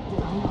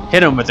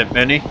 Hit him with it,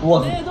 Benny.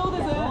 What?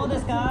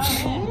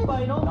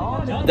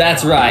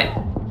 That's right.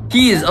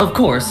 He is, of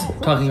course,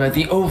 talking about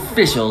the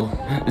official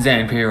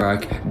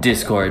Zanpirarch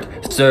Discord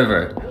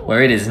server,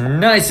 where it is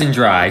nice and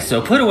dry,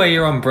 so put away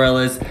your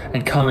umbrellas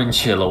and come and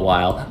chill a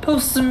while.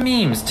 Post some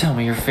memes, tell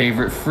me your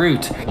favorite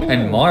fruit,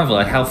 and marvel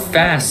at how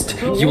fast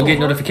you will get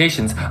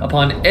notifications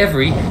upon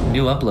every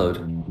new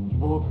upload.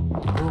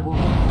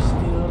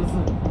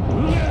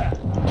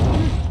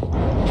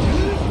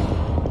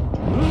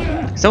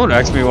 Someone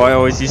asked me why I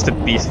always used the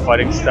beast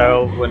fighting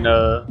style when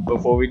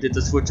before we did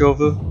the switch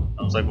over.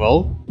 I was like,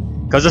 well,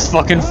 cause it's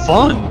fucking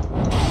fun.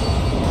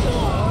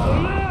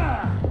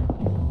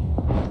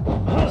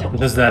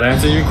 Does that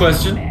answer your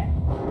question?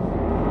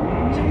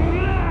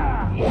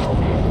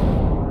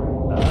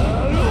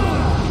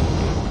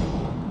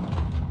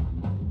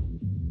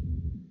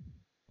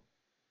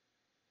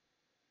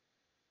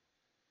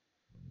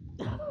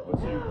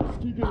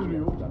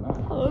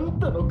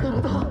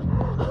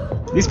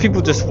 These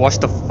people just watch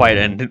the fight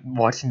and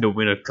watching the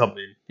winner come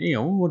in. Hey, I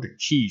want a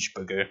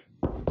cheeseburger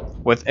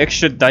with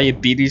extra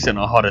diabetes and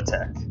a heart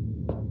attack.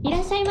 い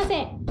らっしゃいま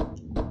せ。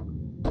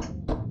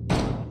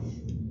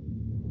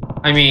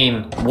 I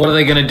mean, what are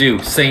they gonna do?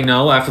 Say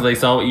no after they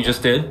saw what you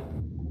just did?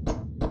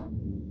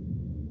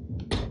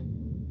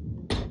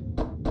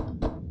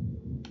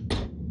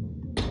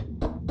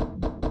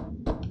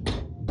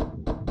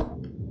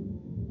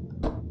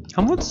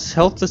 How much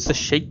health does the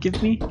shake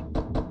give me?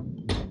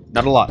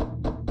 Not a lot.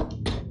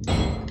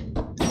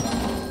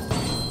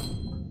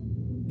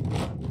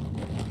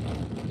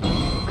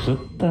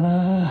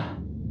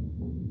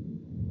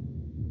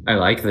 I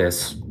like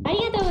this. あ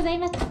りがとうござい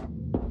ます。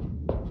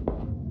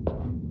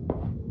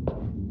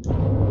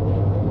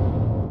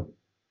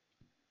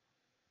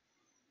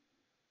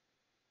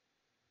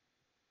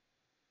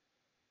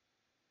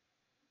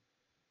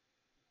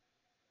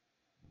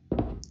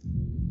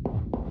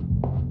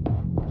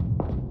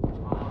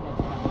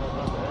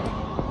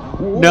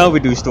 Now we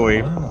do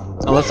story.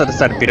 Unless I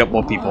decide to beat up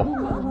more people.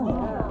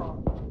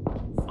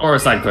 Or a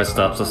side quest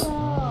stops us.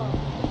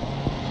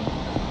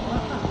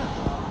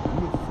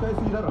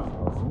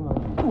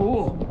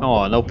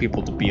 Oh, no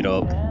people to beat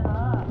up.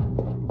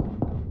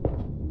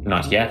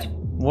 Not yet.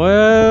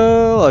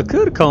 Well, I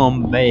could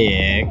come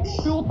back.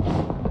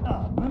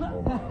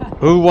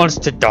 Who wants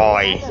to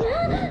die?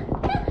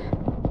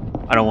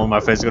 I don't want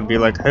my face gonna be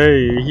like,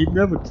 hey, he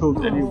never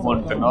killed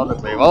anyone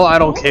canonically. Well, I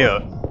don't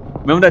care.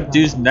 Remember that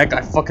dude's neck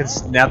I fucking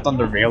snapped on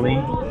the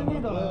railing?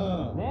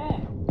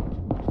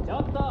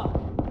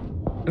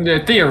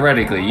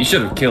 Theoretically, you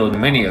should have killed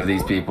many of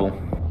these people.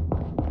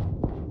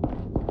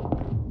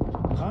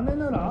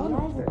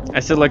 I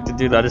still like the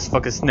dude I just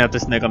fucking snapped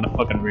his neck on the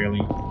fucking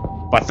railing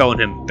by throwing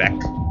him back.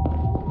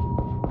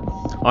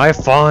 I'm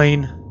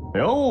fine.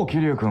 Yo,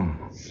 Kiryu-kun.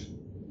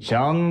 ち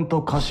ゃん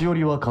と菓子折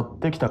りは買っ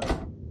てきた。あ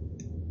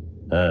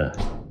あ、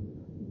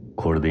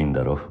これでいいん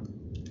だろ。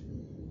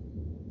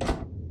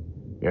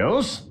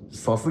よし、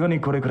さすがに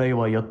これくらい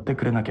はやって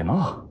くれなきゃ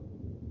な。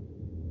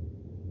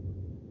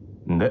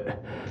で、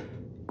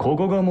こ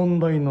こが問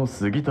題の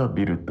杉田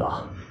ビル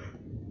だ。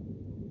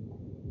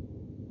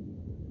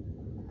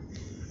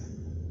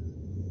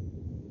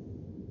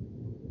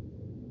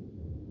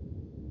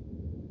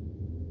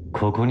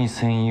ここに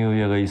戦友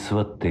屋が居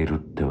座っている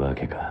ってわ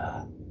け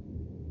か。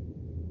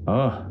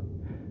ああ、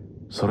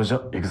それじゃ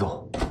行く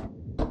ぞ。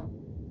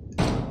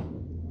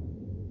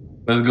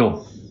Let's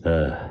go.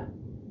 あ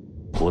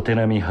あ、お手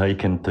並み拝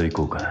見とい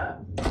こうか。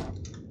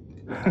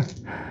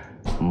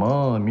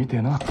まあ見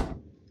てな。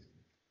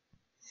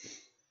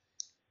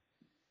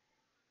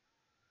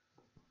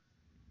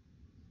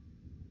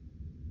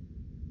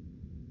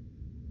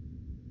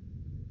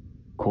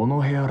この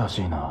部屋ら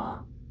しいな。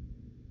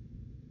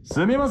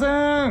すみませ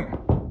ん、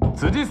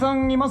辻さ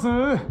んいます？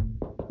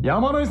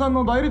山野井さん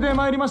の代理で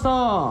参りまし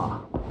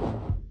た。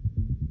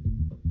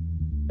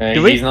Hey,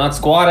 he's not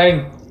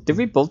squatting. Did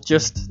we both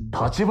just...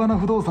 立花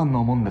不動産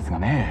のもんですが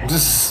ね。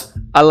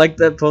I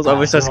like that pose. I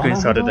wish I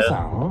screenshotted it.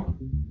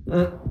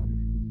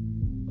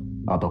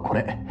 あとこ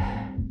れ、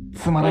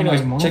つまら Anyways, な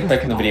いものです check け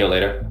back in ど。 the video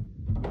later.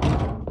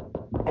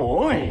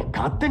 おい、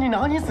勝手に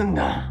何すん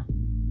だ。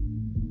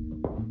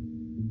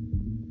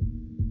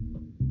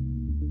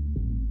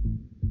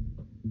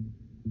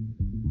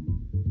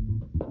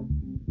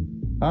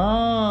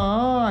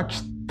ああ、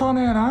汚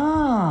ねえ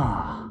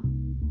な。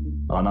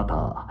あな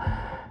た、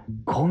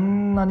こ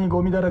んなに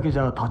ゴミだらけじ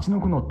ゃ立ち退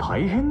くの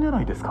大変じゃ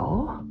ないです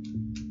か？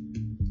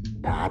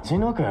立ち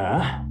退く？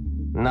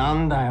な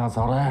んだよ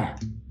それ。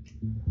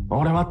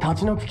俺は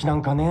立ち退く気な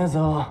んかねえ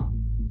ぞ。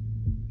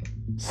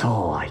そ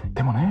うは言っ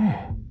ても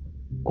ね、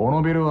こ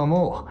のビルは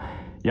も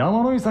う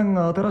山野井さん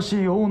が新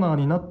しいオーナー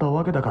になった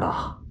わけだか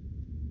ら、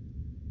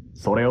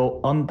それを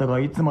あんた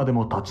がいつまで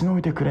も立ち退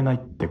いてくれないっ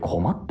て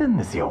困ってん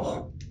です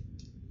よ。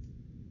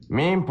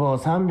民法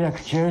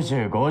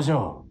395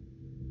条。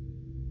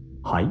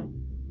はい？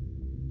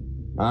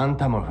あん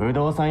たも不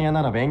動産屋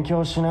なら勉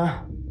強し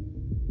な。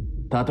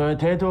たとえ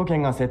抵当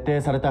権が設定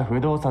された不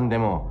動産で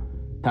も、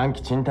短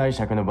期賃貸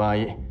借の場合、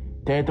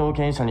抵当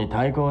権者に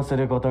対抗す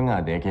ること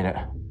ができる。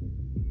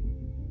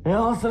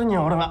要するに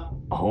俺は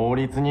法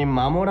律に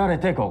守られ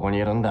てここに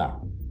いるん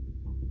だ。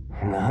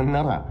なん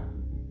なら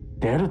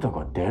出ると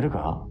こ出る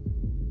か？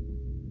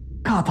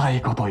固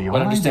いこと言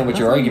わないでくだ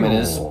さい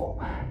よ。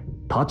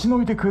立ち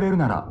退いてくれる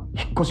なら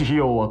引っ越し費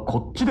用は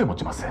こっちで持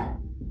ちます。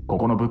こ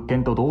この物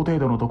件と同程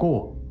度のとこ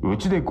をう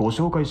ちでご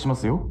紹介しま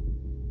すよ。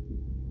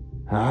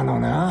あの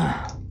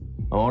な、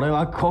俺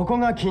はここ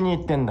が気に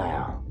入ってんだ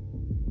よ。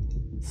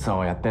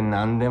そうやって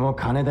何でも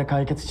金で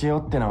解決しよ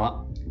うっての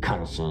は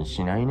感心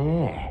しない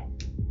ね。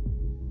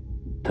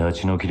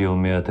立ち退き料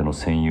目当ての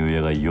戦友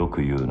屋がよ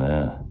く言う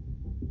な。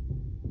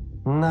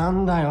な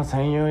んだよ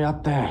戦友屋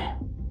って。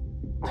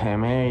て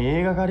めえ言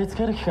いがかりつ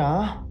ける気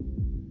か？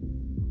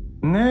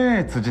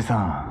ねえ辻さ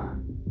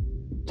ん、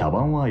茶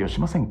番はよし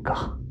ません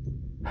か？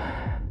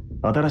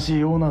新し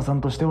いオーナーさ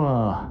んとして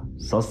は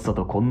さっさ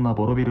とこんな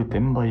ボロビル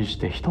転売し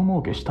て人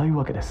儲けしたい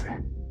わけです。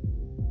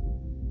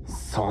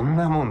そん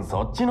なもん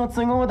そっちの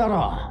都合だ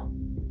ろ。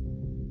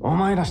お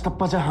前ら下っ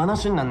端じゃ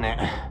話になんね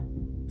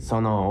え。そ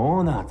の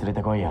オーナー連れ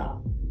てこいや。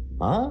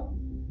あ？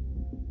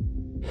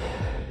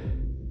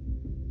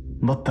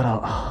だった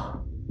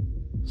ら、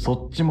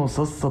そっちも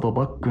さっさと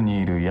バックに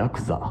いるヤ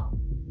クザ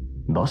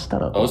出した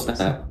らどうで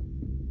す？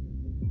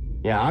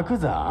ヤク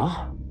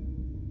ザ？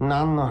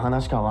何の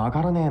話かわ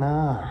からねえ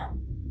な。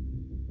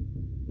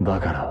だ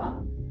から、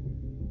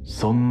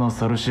そんな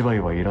猿芝居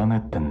はいら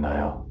ねってんだ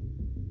よ。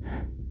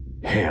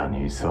部屋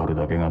に居座る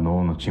だけが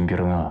脳のチンピ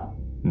ラが、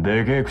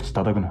でけえ口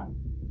叩くな。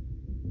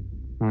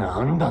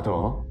なんだ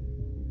と？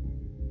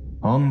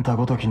あんた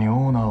ごときに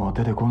オーナーは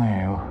出てこね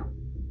えよ。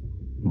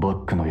バ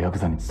ックのヤク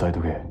ザに伝え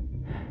とけ。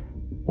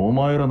お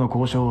前らの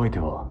交渉相手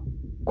は、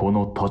こ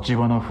の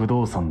橘不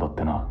動産だっ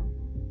てな。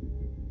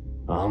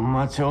あん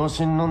ま調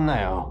子に乗ん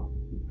なよ。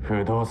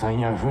不動産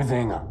や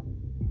風情が。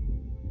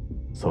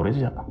それ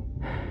じゃ、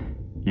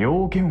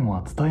要件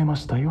は伝えま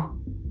したよ、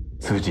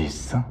辻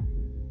さん。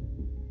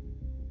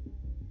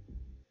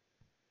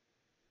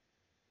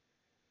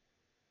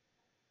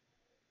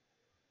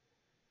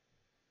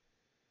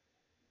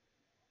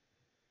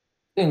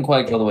Didn't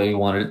quite go the way you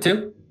wanted it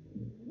to.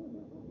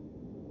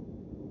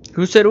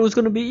 Who said it was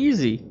gonna be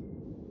easy?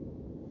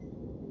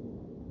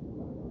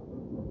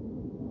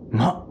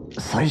 ま、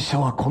最初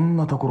はこん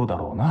なところだ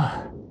ろう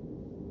な。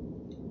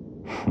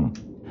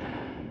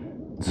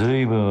ず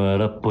いぶん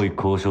荒っぽい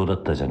交渉だ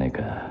ったじゃねえ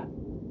か。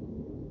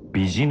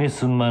ビジネ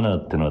スマナー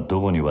ってのは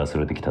どこに忘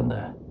れてきたん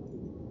だ？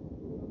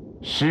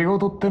仕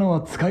事っての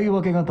は使い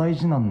分けが大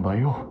事なんだ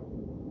よ。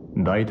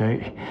だいた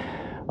い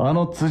あ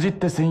の辻っ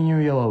て戦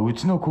友屋はう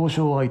ちの交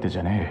渉相手じ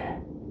ゃね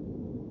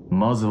え。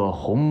まずは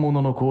本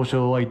物の交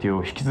渉相手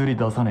を引きずり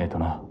出さねえと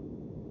な。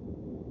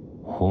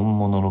本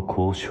物の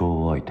交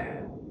渉相手？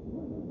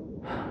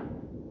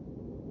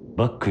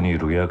バックにい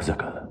るヤクザ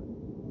か？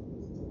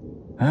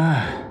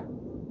ああ、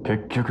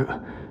結局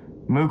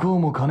向こう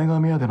も金が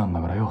目当てなん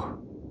だからよ。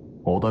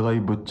お互い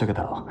ぶっちゃけ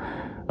たら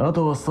あ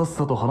とはさっ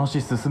さと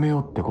話進めよ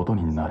うってこと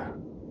になる。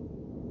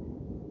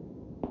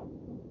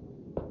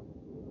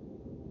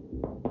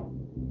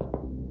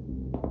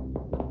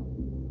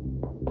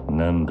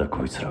なんだ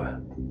こいつらは。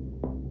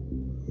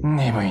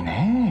眠い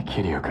ねえ、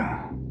桐生君。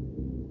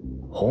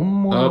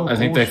本物の I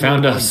think they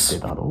found us.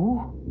 だ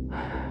ろ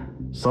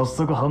う。早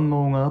速反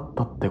応があっ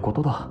たってこ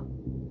とだ。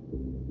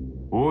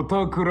お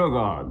たくら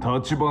が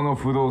橘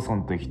不動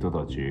産って人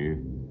たち、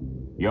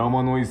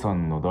山野井さ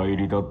んの代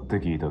理だって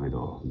聞いたけ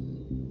ど。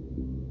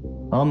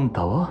あん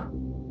たは？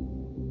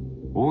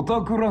お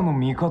たくらの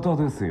味方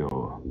です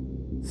よ。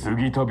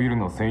杉田ビル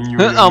の専用。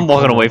I'm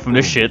walking away from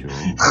this shit.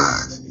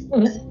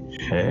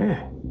 え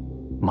え、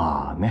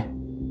まあね。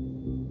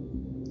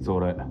そ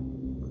れ、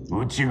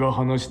うちが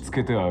話つ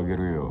けてあげ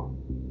るよ。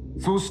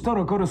そした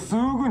ら彼す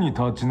ぐに立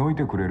ち退い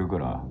てくれるか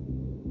ら。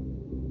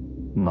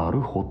なる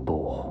ほ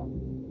ど。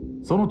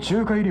その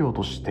仲介料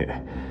とし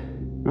て、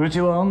うち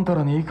はあんた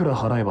らにいくら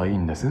払えばいい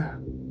んです？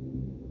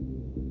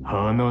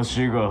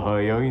話が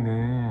早い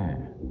ね。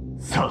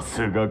さ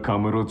すがカ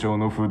ムロ町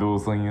の不動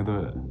産屋だ。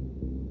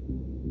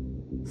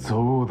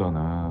そうだ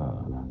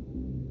な。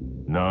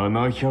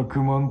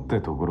700万って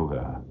ところ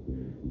が。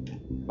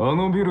あ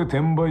のビル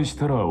転売し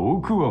たら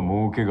奥は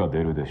儲けが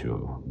出るでし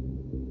ょ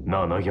う。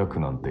700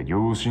なんて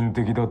良心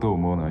的だと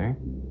思わない？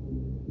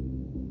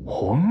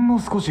ほんの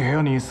少し部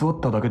屋に居座っ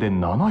ただけで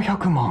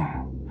700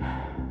万。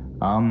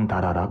あん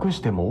たら楽し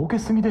て儲け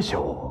すぎでし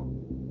ょ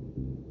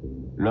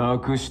う。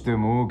楽して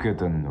儲け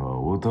てんのは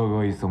お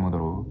互い様だ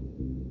ろ。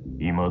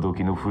今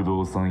時の不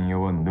動産屋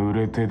は濡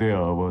れ手で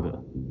泡だ。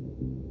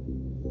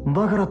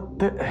だからっ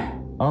て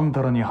あん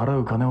たらに払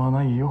う金は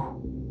ない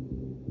よ。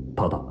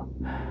ただ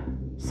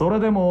そ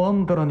れでもあ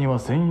んたらには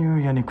戦友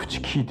屋に口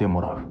聞いて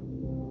もらう。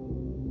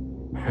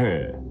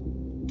へえ、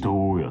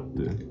どうやっ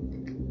て？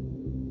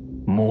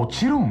も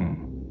ちろ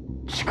ん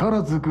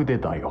力ずくで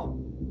だよ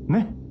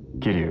ね、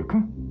桐生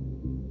君。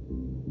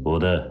小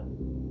田、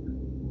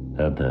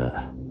あん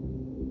た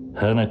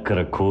花か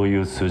らこうい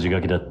う筋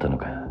書きだったの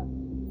か。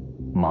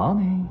まあ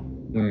ね。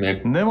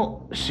で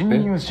も新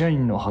入社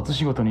員の初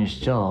仕事に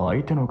しちゃ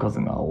相手の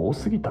数が多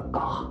すぎた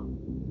か。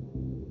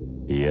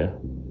いや、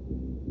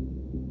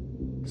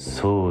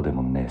そうで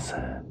もねえさ。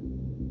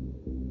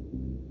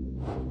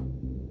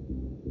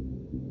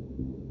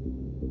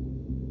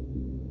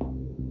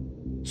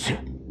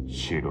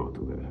素人だ。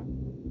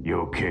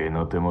余計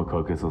な手間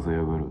かけさせや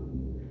がる。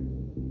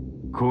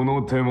こ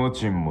の手間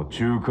賃も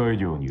仲介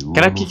料に上乗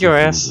せするぜ。Can I kick your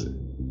ass?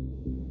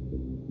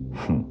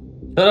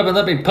 Shut up and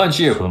let me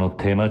punch you. その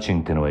手間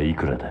賃ってのはい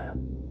くらだ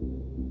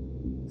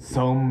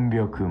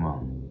？300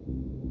万。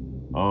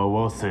合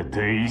わせて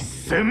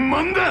1000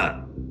万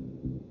だ。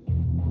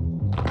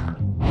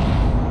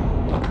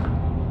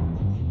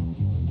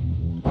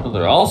Well,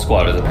 they're all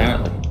squatters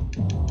apparently.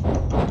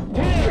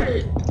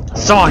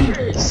 Sign!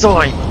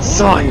 Sign!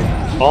 Sign!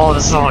 All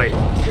the sign!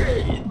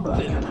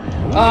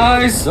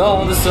 I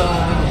saw the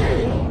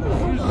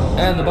sign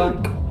and the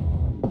bike.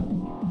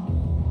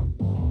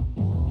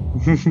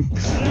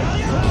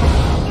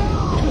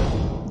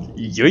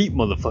 Yeet,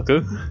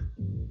 motherfucker.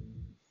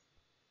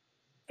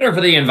 Better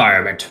for the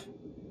environment.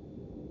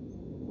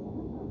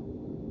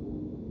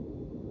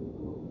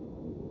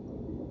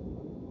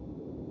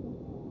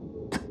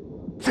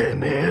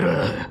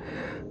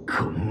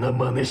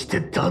 真似して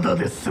タダ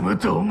で済む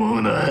と思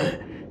うな。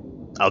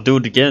 I'll do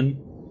it again.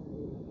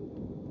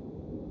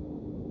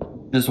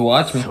 Just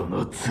watch me. その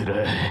面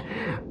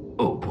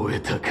覚え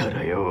たか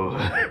らよ。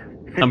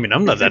 I mean,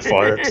 I'm not that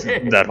hard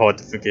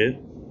to forget.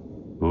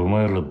 お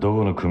前らど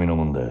この組の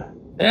もんだ？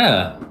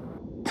 Yeah.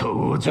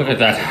 登 Look 場 at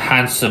that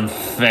handsome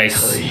太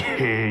face.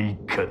 平一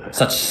家だ。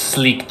 Such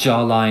sleek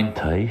jawline.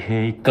 太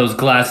平一 Those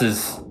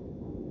glasses.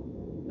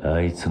 家、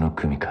あいつの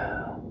組か。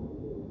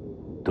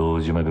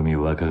堂島組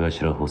若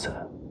頭補佐、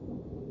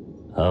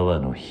阿波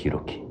野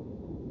弘樹。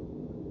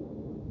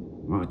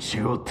う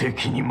ちを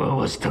敵に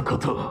回したこ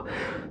と、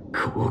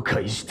後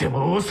悔して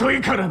も遅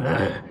いからな。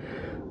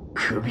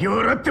首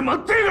を洗って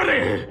待ってやが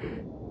れ。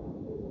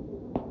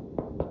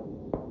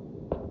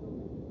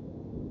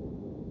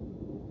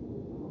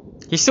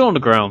 He's still on the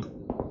ground.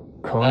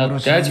 河村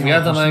市に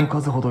は星の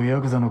数ほど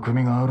ヤクザの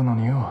組があるの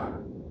によ。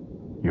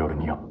夜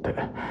によって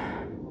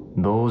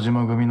堂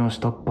島組の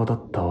下っ端だ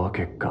ったわ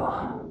け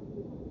か。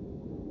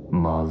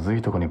まず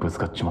いとこにぶつ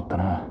かっちまった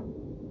な。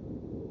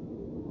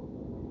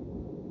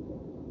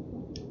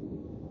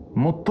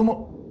もっと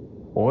も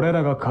俺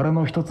らが殻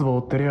の一粒を追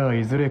ってりゃ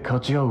いずれ勝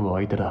ち合う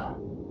相手だ。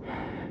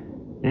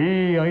いい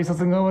挨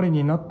拶代わり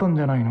になったん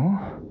じゃないの？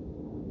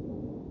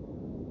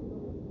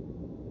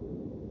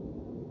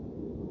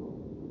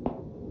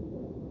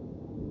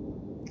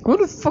 Who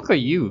the fuck are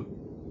you?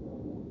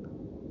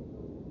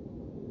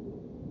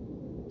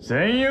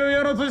 戦友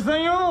屋の辻さ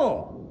ん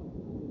よ。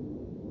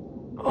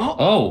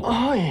 Oh.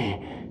 はい。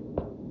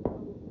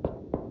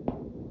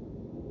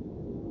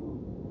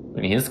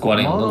 I mean, he's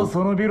squatting a まだ little.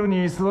 そのビル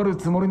に居座る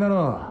つもりな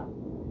ら、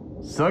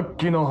さっ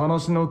きの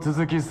話の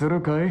続きす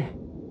るかい？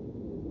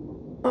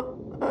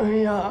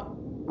いや、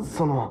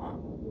その。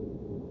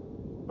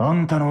あ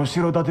んたの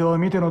後ろ盾は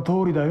見ての通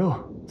りだ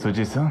よ、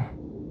辻さん。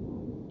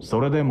そ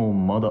れでも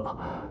ま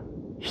だ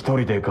一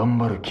人で頑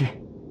張る気？い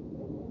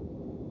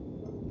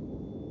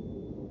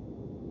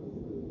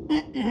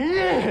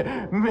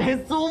え、め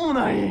っそうも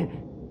ない。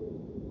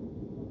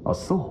あ、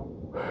そ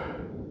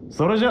う。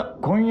それじゃ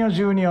今夜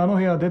中にあの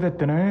部屋出てっ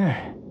て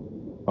ね。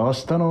明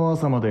日の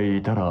朝まで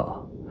いた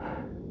ら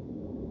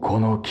こ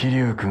の桐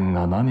生君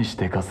が何し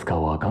てかすか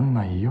わかん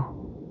ないよ。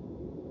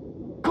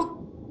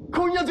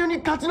今夜中に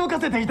勝ち抜か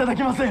せていただ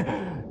きます。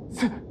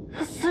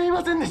すい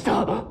ませんでし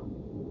た。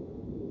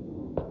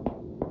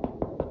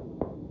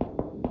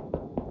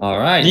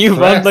 Alright. You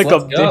run like a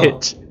let's go.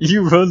 bitch.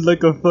 You run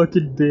like a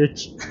fucking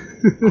bitch.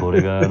 こ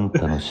れがあん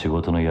たの仕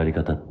事のやり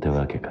方って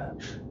わけか。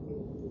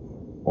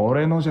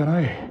俺のじゃ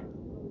ない。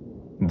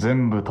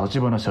全部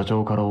橘社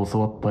長から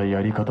教わった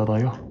やり方だ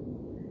よ。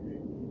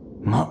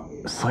ま、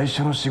最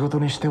初の仕事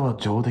にしては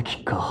上出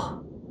来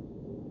か。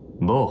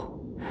ど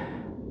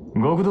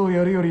う？極道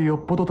やるよりよ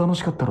っぽど楽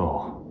しかった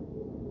ろ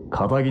う。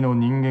堅気の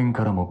人間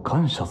からも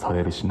感謝さ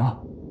れるし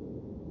な。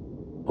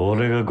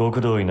俺が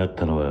極道になっ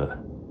たのは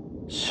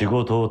仕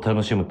事を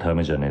楽しむた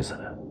めじゃねえさ。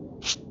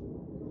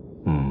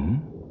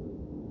ん？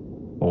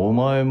お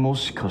前も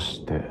しか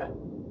して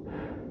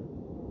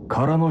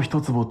殻の一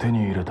粒手に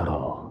入れたら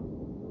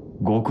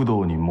極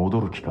道に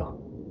戻る気か？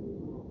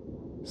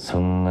そ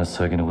んな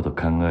先のこと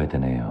考えて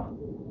ねえよ。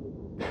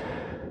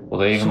 Will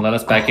they even let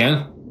us back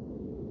in?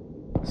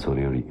 そ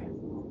れより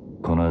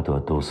この後は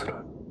どうする？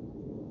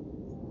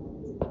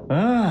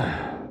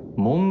ああ、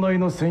問題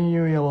の戦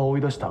友屋は追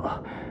い出し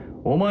た。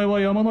お前は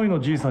山野井の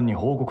じいさんに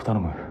報告頼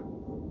む。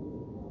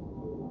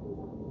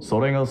そ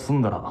れが済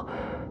んだら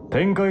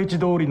天下一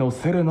通りの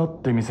セレナ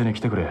って店に来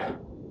てくれ。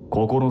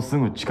ここのす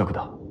ぐ近く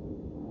だ。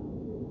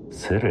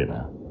セレ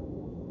ナ？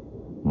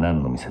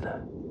何の店だ？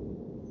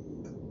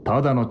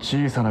ただの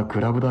小さなク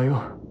ラブだ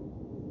よ。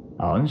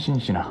安心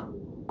しな。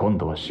今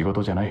度は仕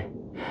事じゃない。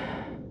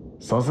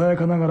ささや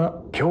かなが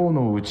ら今日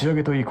の打ち上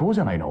げと行こうじ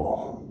ゃない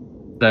の。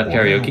 That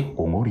karaoke?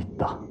 おごり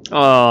だ。 Oh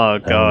案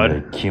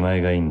god. 外気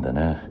前がいいんだ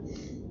な。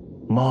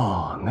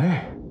まあ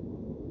ね。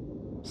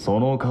そ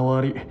の代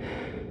わり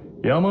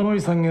山野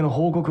井さんへの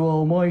報告は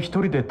お前一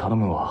人で頼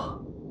むわ。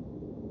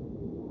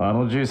あ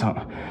のじいさ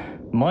ん、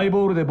マイ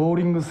ボールでボー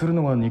リングする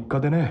のが日課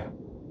でね。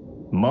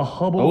マッ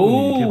ハボール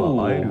に行け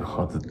ば会える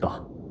はず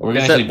だ。We're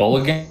gonna actually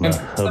bowl again? マッ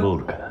ハボー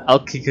ルか。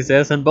 I'll kick his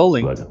ass in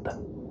bowling. わかった。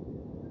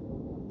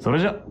それ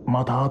じゃ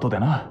また後で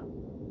な。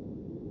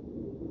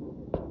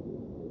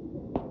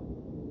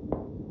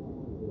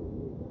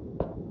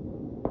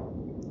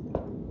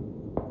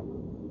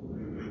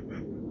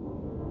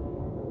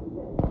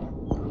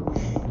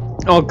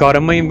Oh god,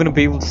 am I even gonna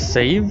be able to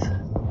save?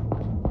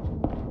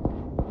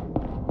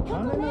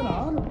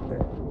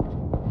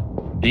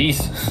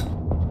 Jeez.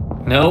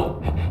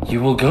 No, you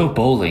will go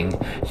bowling.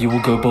 You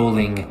will go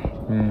bowling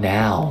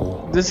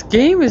now. This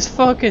game is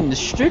fucking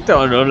strict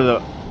on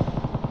the.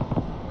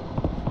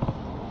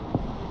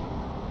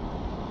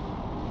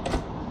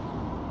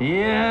 い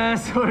やー、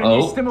それ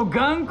にしても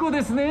頑固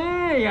です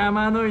ね、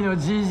山野井の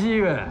じじ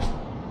いは。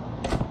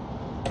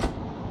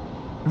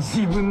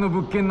自分の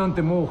物件なん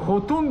てもうほ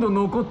とんど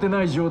残って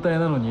ない状態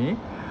なのに。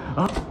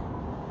あ、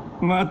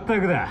まった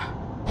くだ。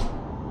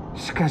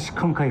しかし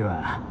今回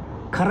は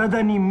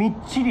体にみっ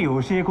ちり教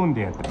え込ん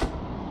でやった。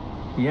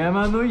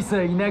山の井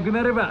さえいなく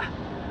なれば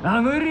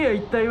あのエリア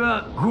一帯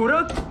はご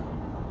ら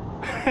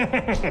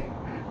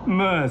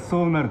まあ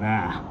そうなる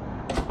な。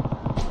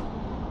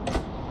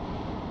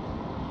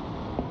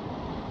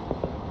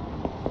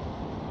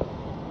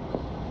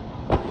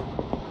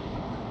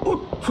おっ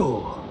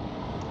と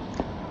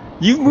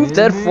You moved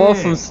that far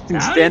from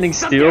standing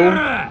still?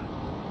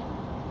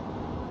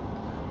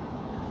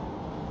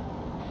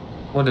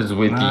 What is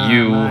with ま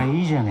あ you?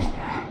 いいじゃね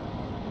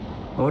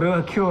えか。俺は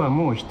今日は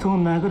もう人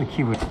を殴る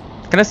気分。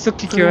 Can I still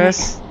kick your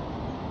ass?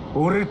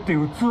 俺って器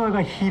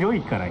が広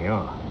いから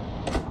よ。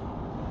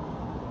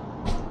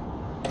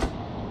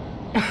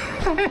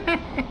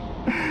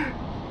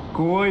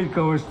怖い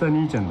顔した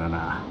兄ちゃんだ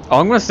な。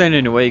 Oh, I'm gonna stand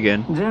in your way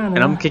again. じゃあ And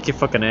な I'm gonna kick your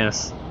fucking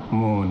ass.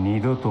 もう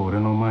二度と俺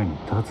の前に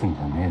立つん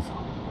じゃねえ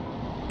ぞ。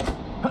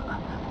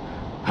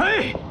は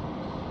い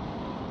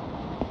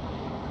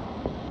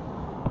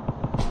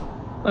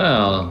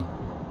Well.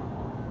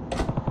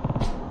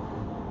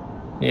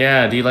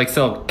 Yeah, do you like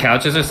sell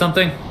couches or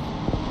something?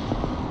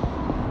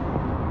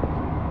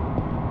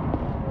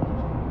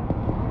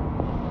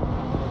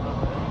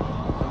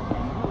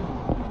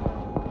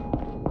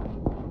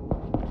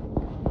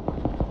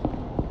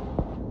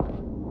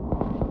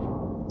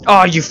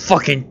 Oh, you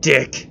fucking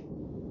dick!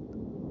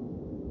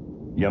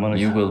 山野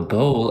You さん will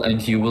bowl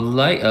and you will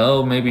light.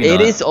 Oh, maybe It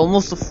not. is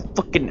almost a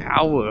fucking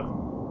hour.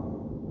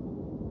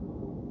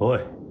 おい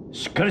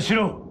しっかりし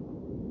ろ。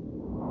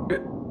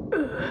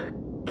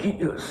桐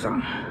生さ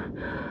ん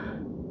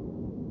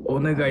お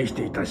願いし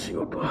ていた仕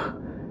事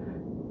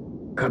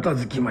片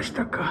付きまし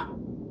たか。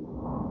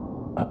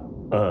あ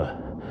あ、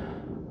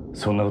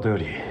そんなことよ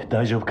り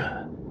大丈夫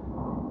か。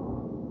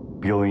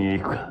病院へ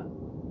行くか。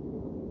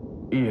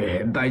い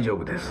え大丈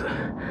夫です。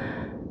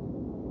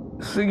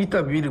過ぎ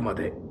たビルま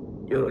で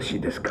よろしい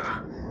です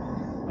か。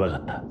わか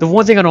った。 The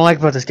one thing I don't like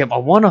about this game, I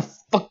wanna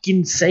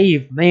fucking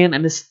save, man,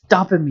 and it's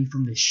stopping me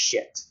from this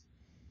shit.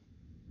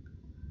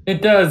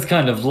 It does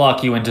kind of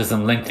lock you into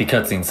some lengthy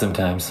cutscenes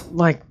sometimes.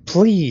 Like,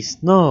 please,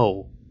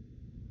 no.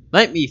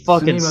 Let me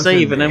fucking すみません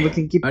ね save and then we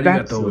can get あり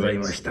が back とうご to ざい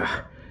ま it. し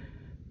た。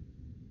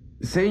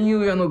戦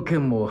友屋の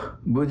件も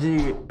無事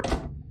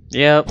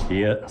Yep, い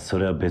や、そ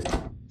れは別。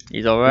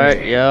 he's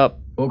alright, yep.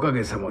 おか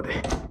げさまで。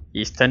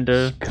 He's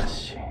tender. しか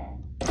し、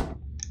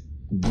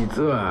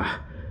実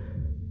は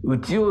う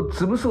ちを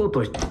潰そう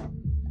とし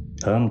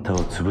あんたを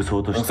潰そ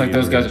うとし Looks て like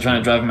those guys are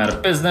trying to drive him out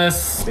of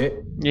business.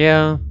 え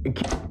Yeah.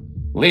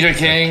 Leader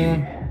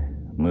King.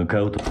 向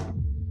かうと。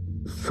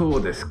そ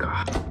うです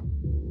か。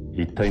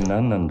一体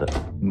何なんだ。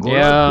娯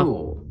楽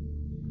を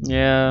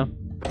Yeah.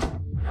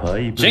 フ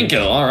ァイブ。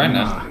 Jinko, alright ま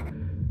now. あ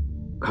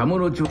カム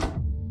ロ町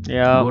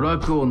Yeah. 娯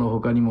楽王の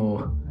他に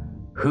も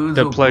風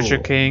The 俗王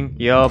Pleasure King.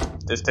 Yup.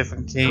 There's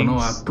different その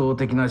kings. 圧倒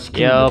的な資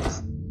金 Yup.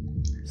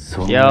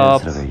 そんな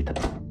奴らがいた。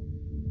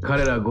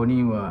彼ら5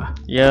人は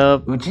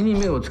Yup. うちに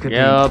目をつけて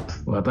Yup.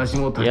 私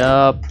も立ち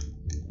Yup.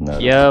 な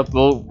る Yup.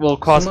 We'll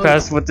cross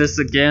paths with this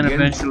again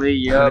eventually.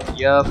 Yup.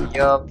 Yup.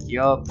 Yup.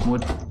 Yup. も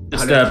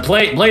Just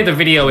play the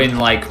video in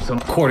like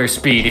quarter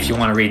speed if you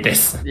want to read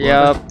this.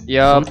 Yup.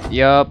 Yup.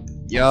 Yup.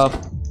 Yup.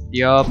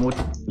 Yup. も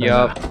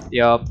Yup.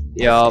 Yup.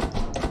 Yup.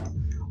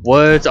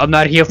 Words. I'm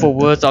not here for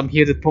words. I'm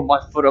here to put my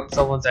foot up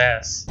someone's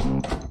ass.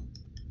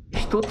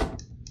 人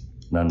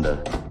なんだ。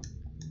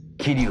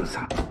桐生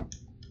さん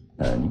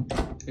何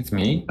It's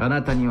me. あ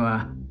なたに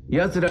は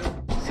奴ら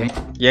せん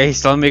Yeah,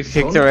 he's telling me to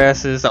kick their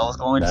asses. I was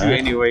going to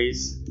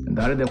anyways.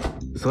 誰でも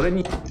それ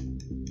に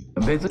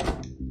別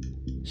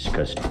し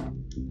かし、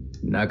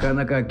なか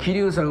なか桐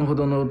生さんほ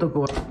どの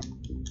男は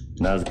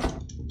なぜ。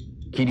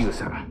桐生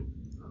さん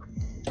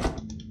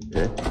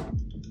え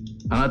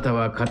あなた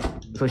はか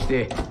そし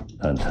て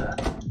あんた、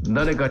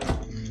誰か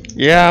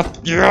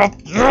Yep.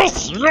 Yep.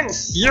 Yes.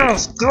 Yes.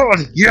 Yes.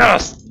 God.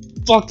 Yes.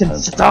 Fucking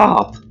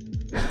stop.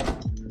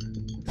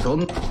 そ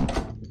ん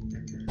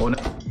おな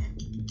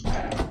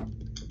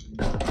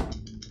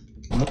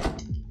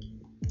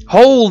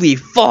Holy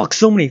fuck,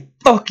 so many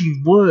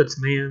fucking words,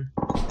 man.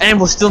 And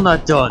we're still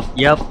not done.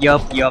 Yup,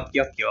 yup, yup,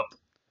 yup, yup.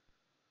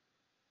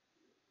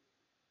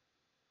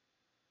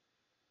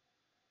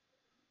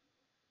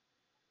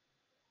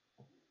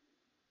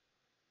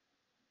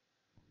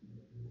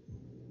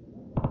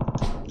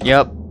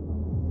 Yep.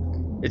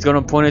 It's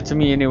gonna point it to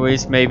me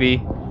anyways,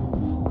 maybe.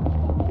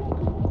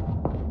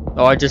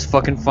 Oh, I just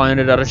fucking find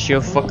it out of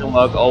sheer fucking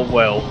luck. Oh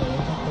well.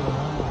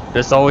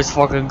 Just always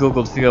fucking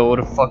Google to figure out where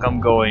the fuck I'm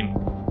going.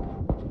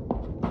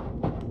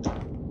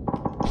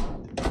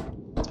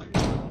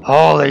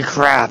 Holy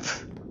crap!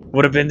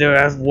 Would have been there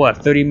as what,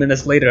 30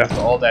 minutes later after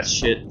all that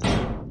shit.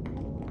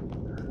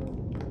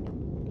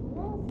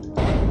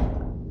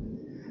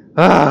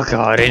 Oh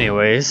god,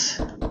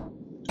 anyways. I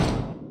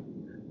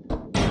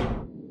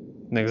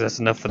think that's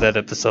enough for that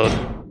episode.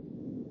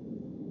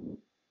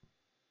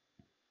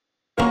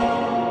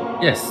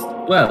 Yes,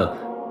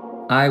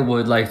 well, I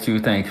would like to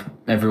thank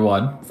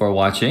everyone for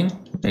watching.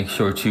 Make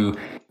sure to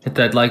hit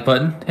that like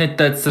button, hit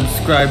that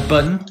subscribe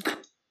button.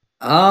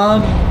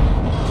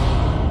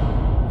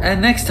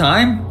 And next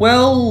time,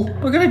 well,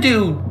 we're gonna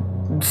do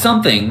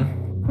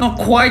something. Not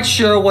quite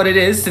sure what it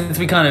is since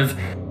we kind of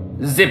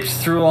zipped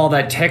through all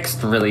that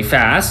text really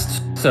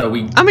fast. So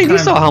we. I mean, you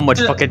kind saw of- how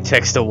much fucking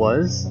text there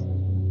was.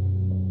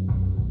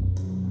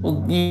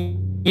 Well,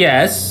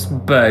 yes,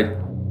 but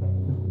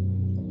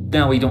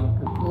now we don't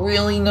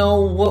really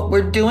know what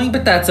we're doing,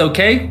 but that's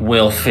okay.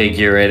 We'll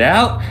figure it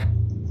out.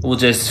 We'll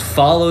just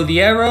follow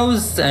the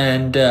arrows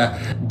and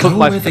go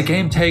where the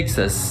game takes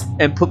us.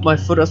 And put my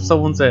foot up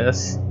someone's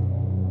ass.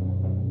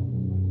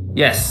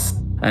 Yes,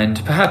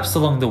 and perhaps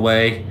along the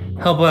way,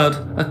 help out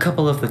a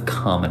couple of the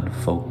common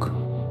folk.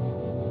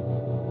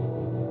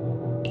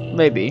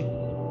 Maybe.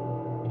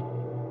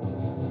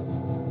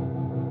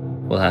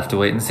 We'll have to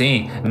wait and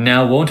see.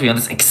 Now, won't we, on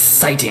this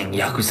exciting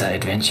Yakuza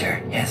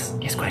adventure? Yes,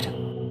 quite.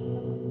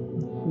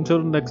 Until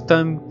next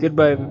time,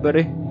 goodbye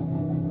everybody.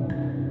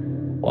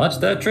 Watch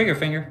that trigger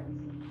finger.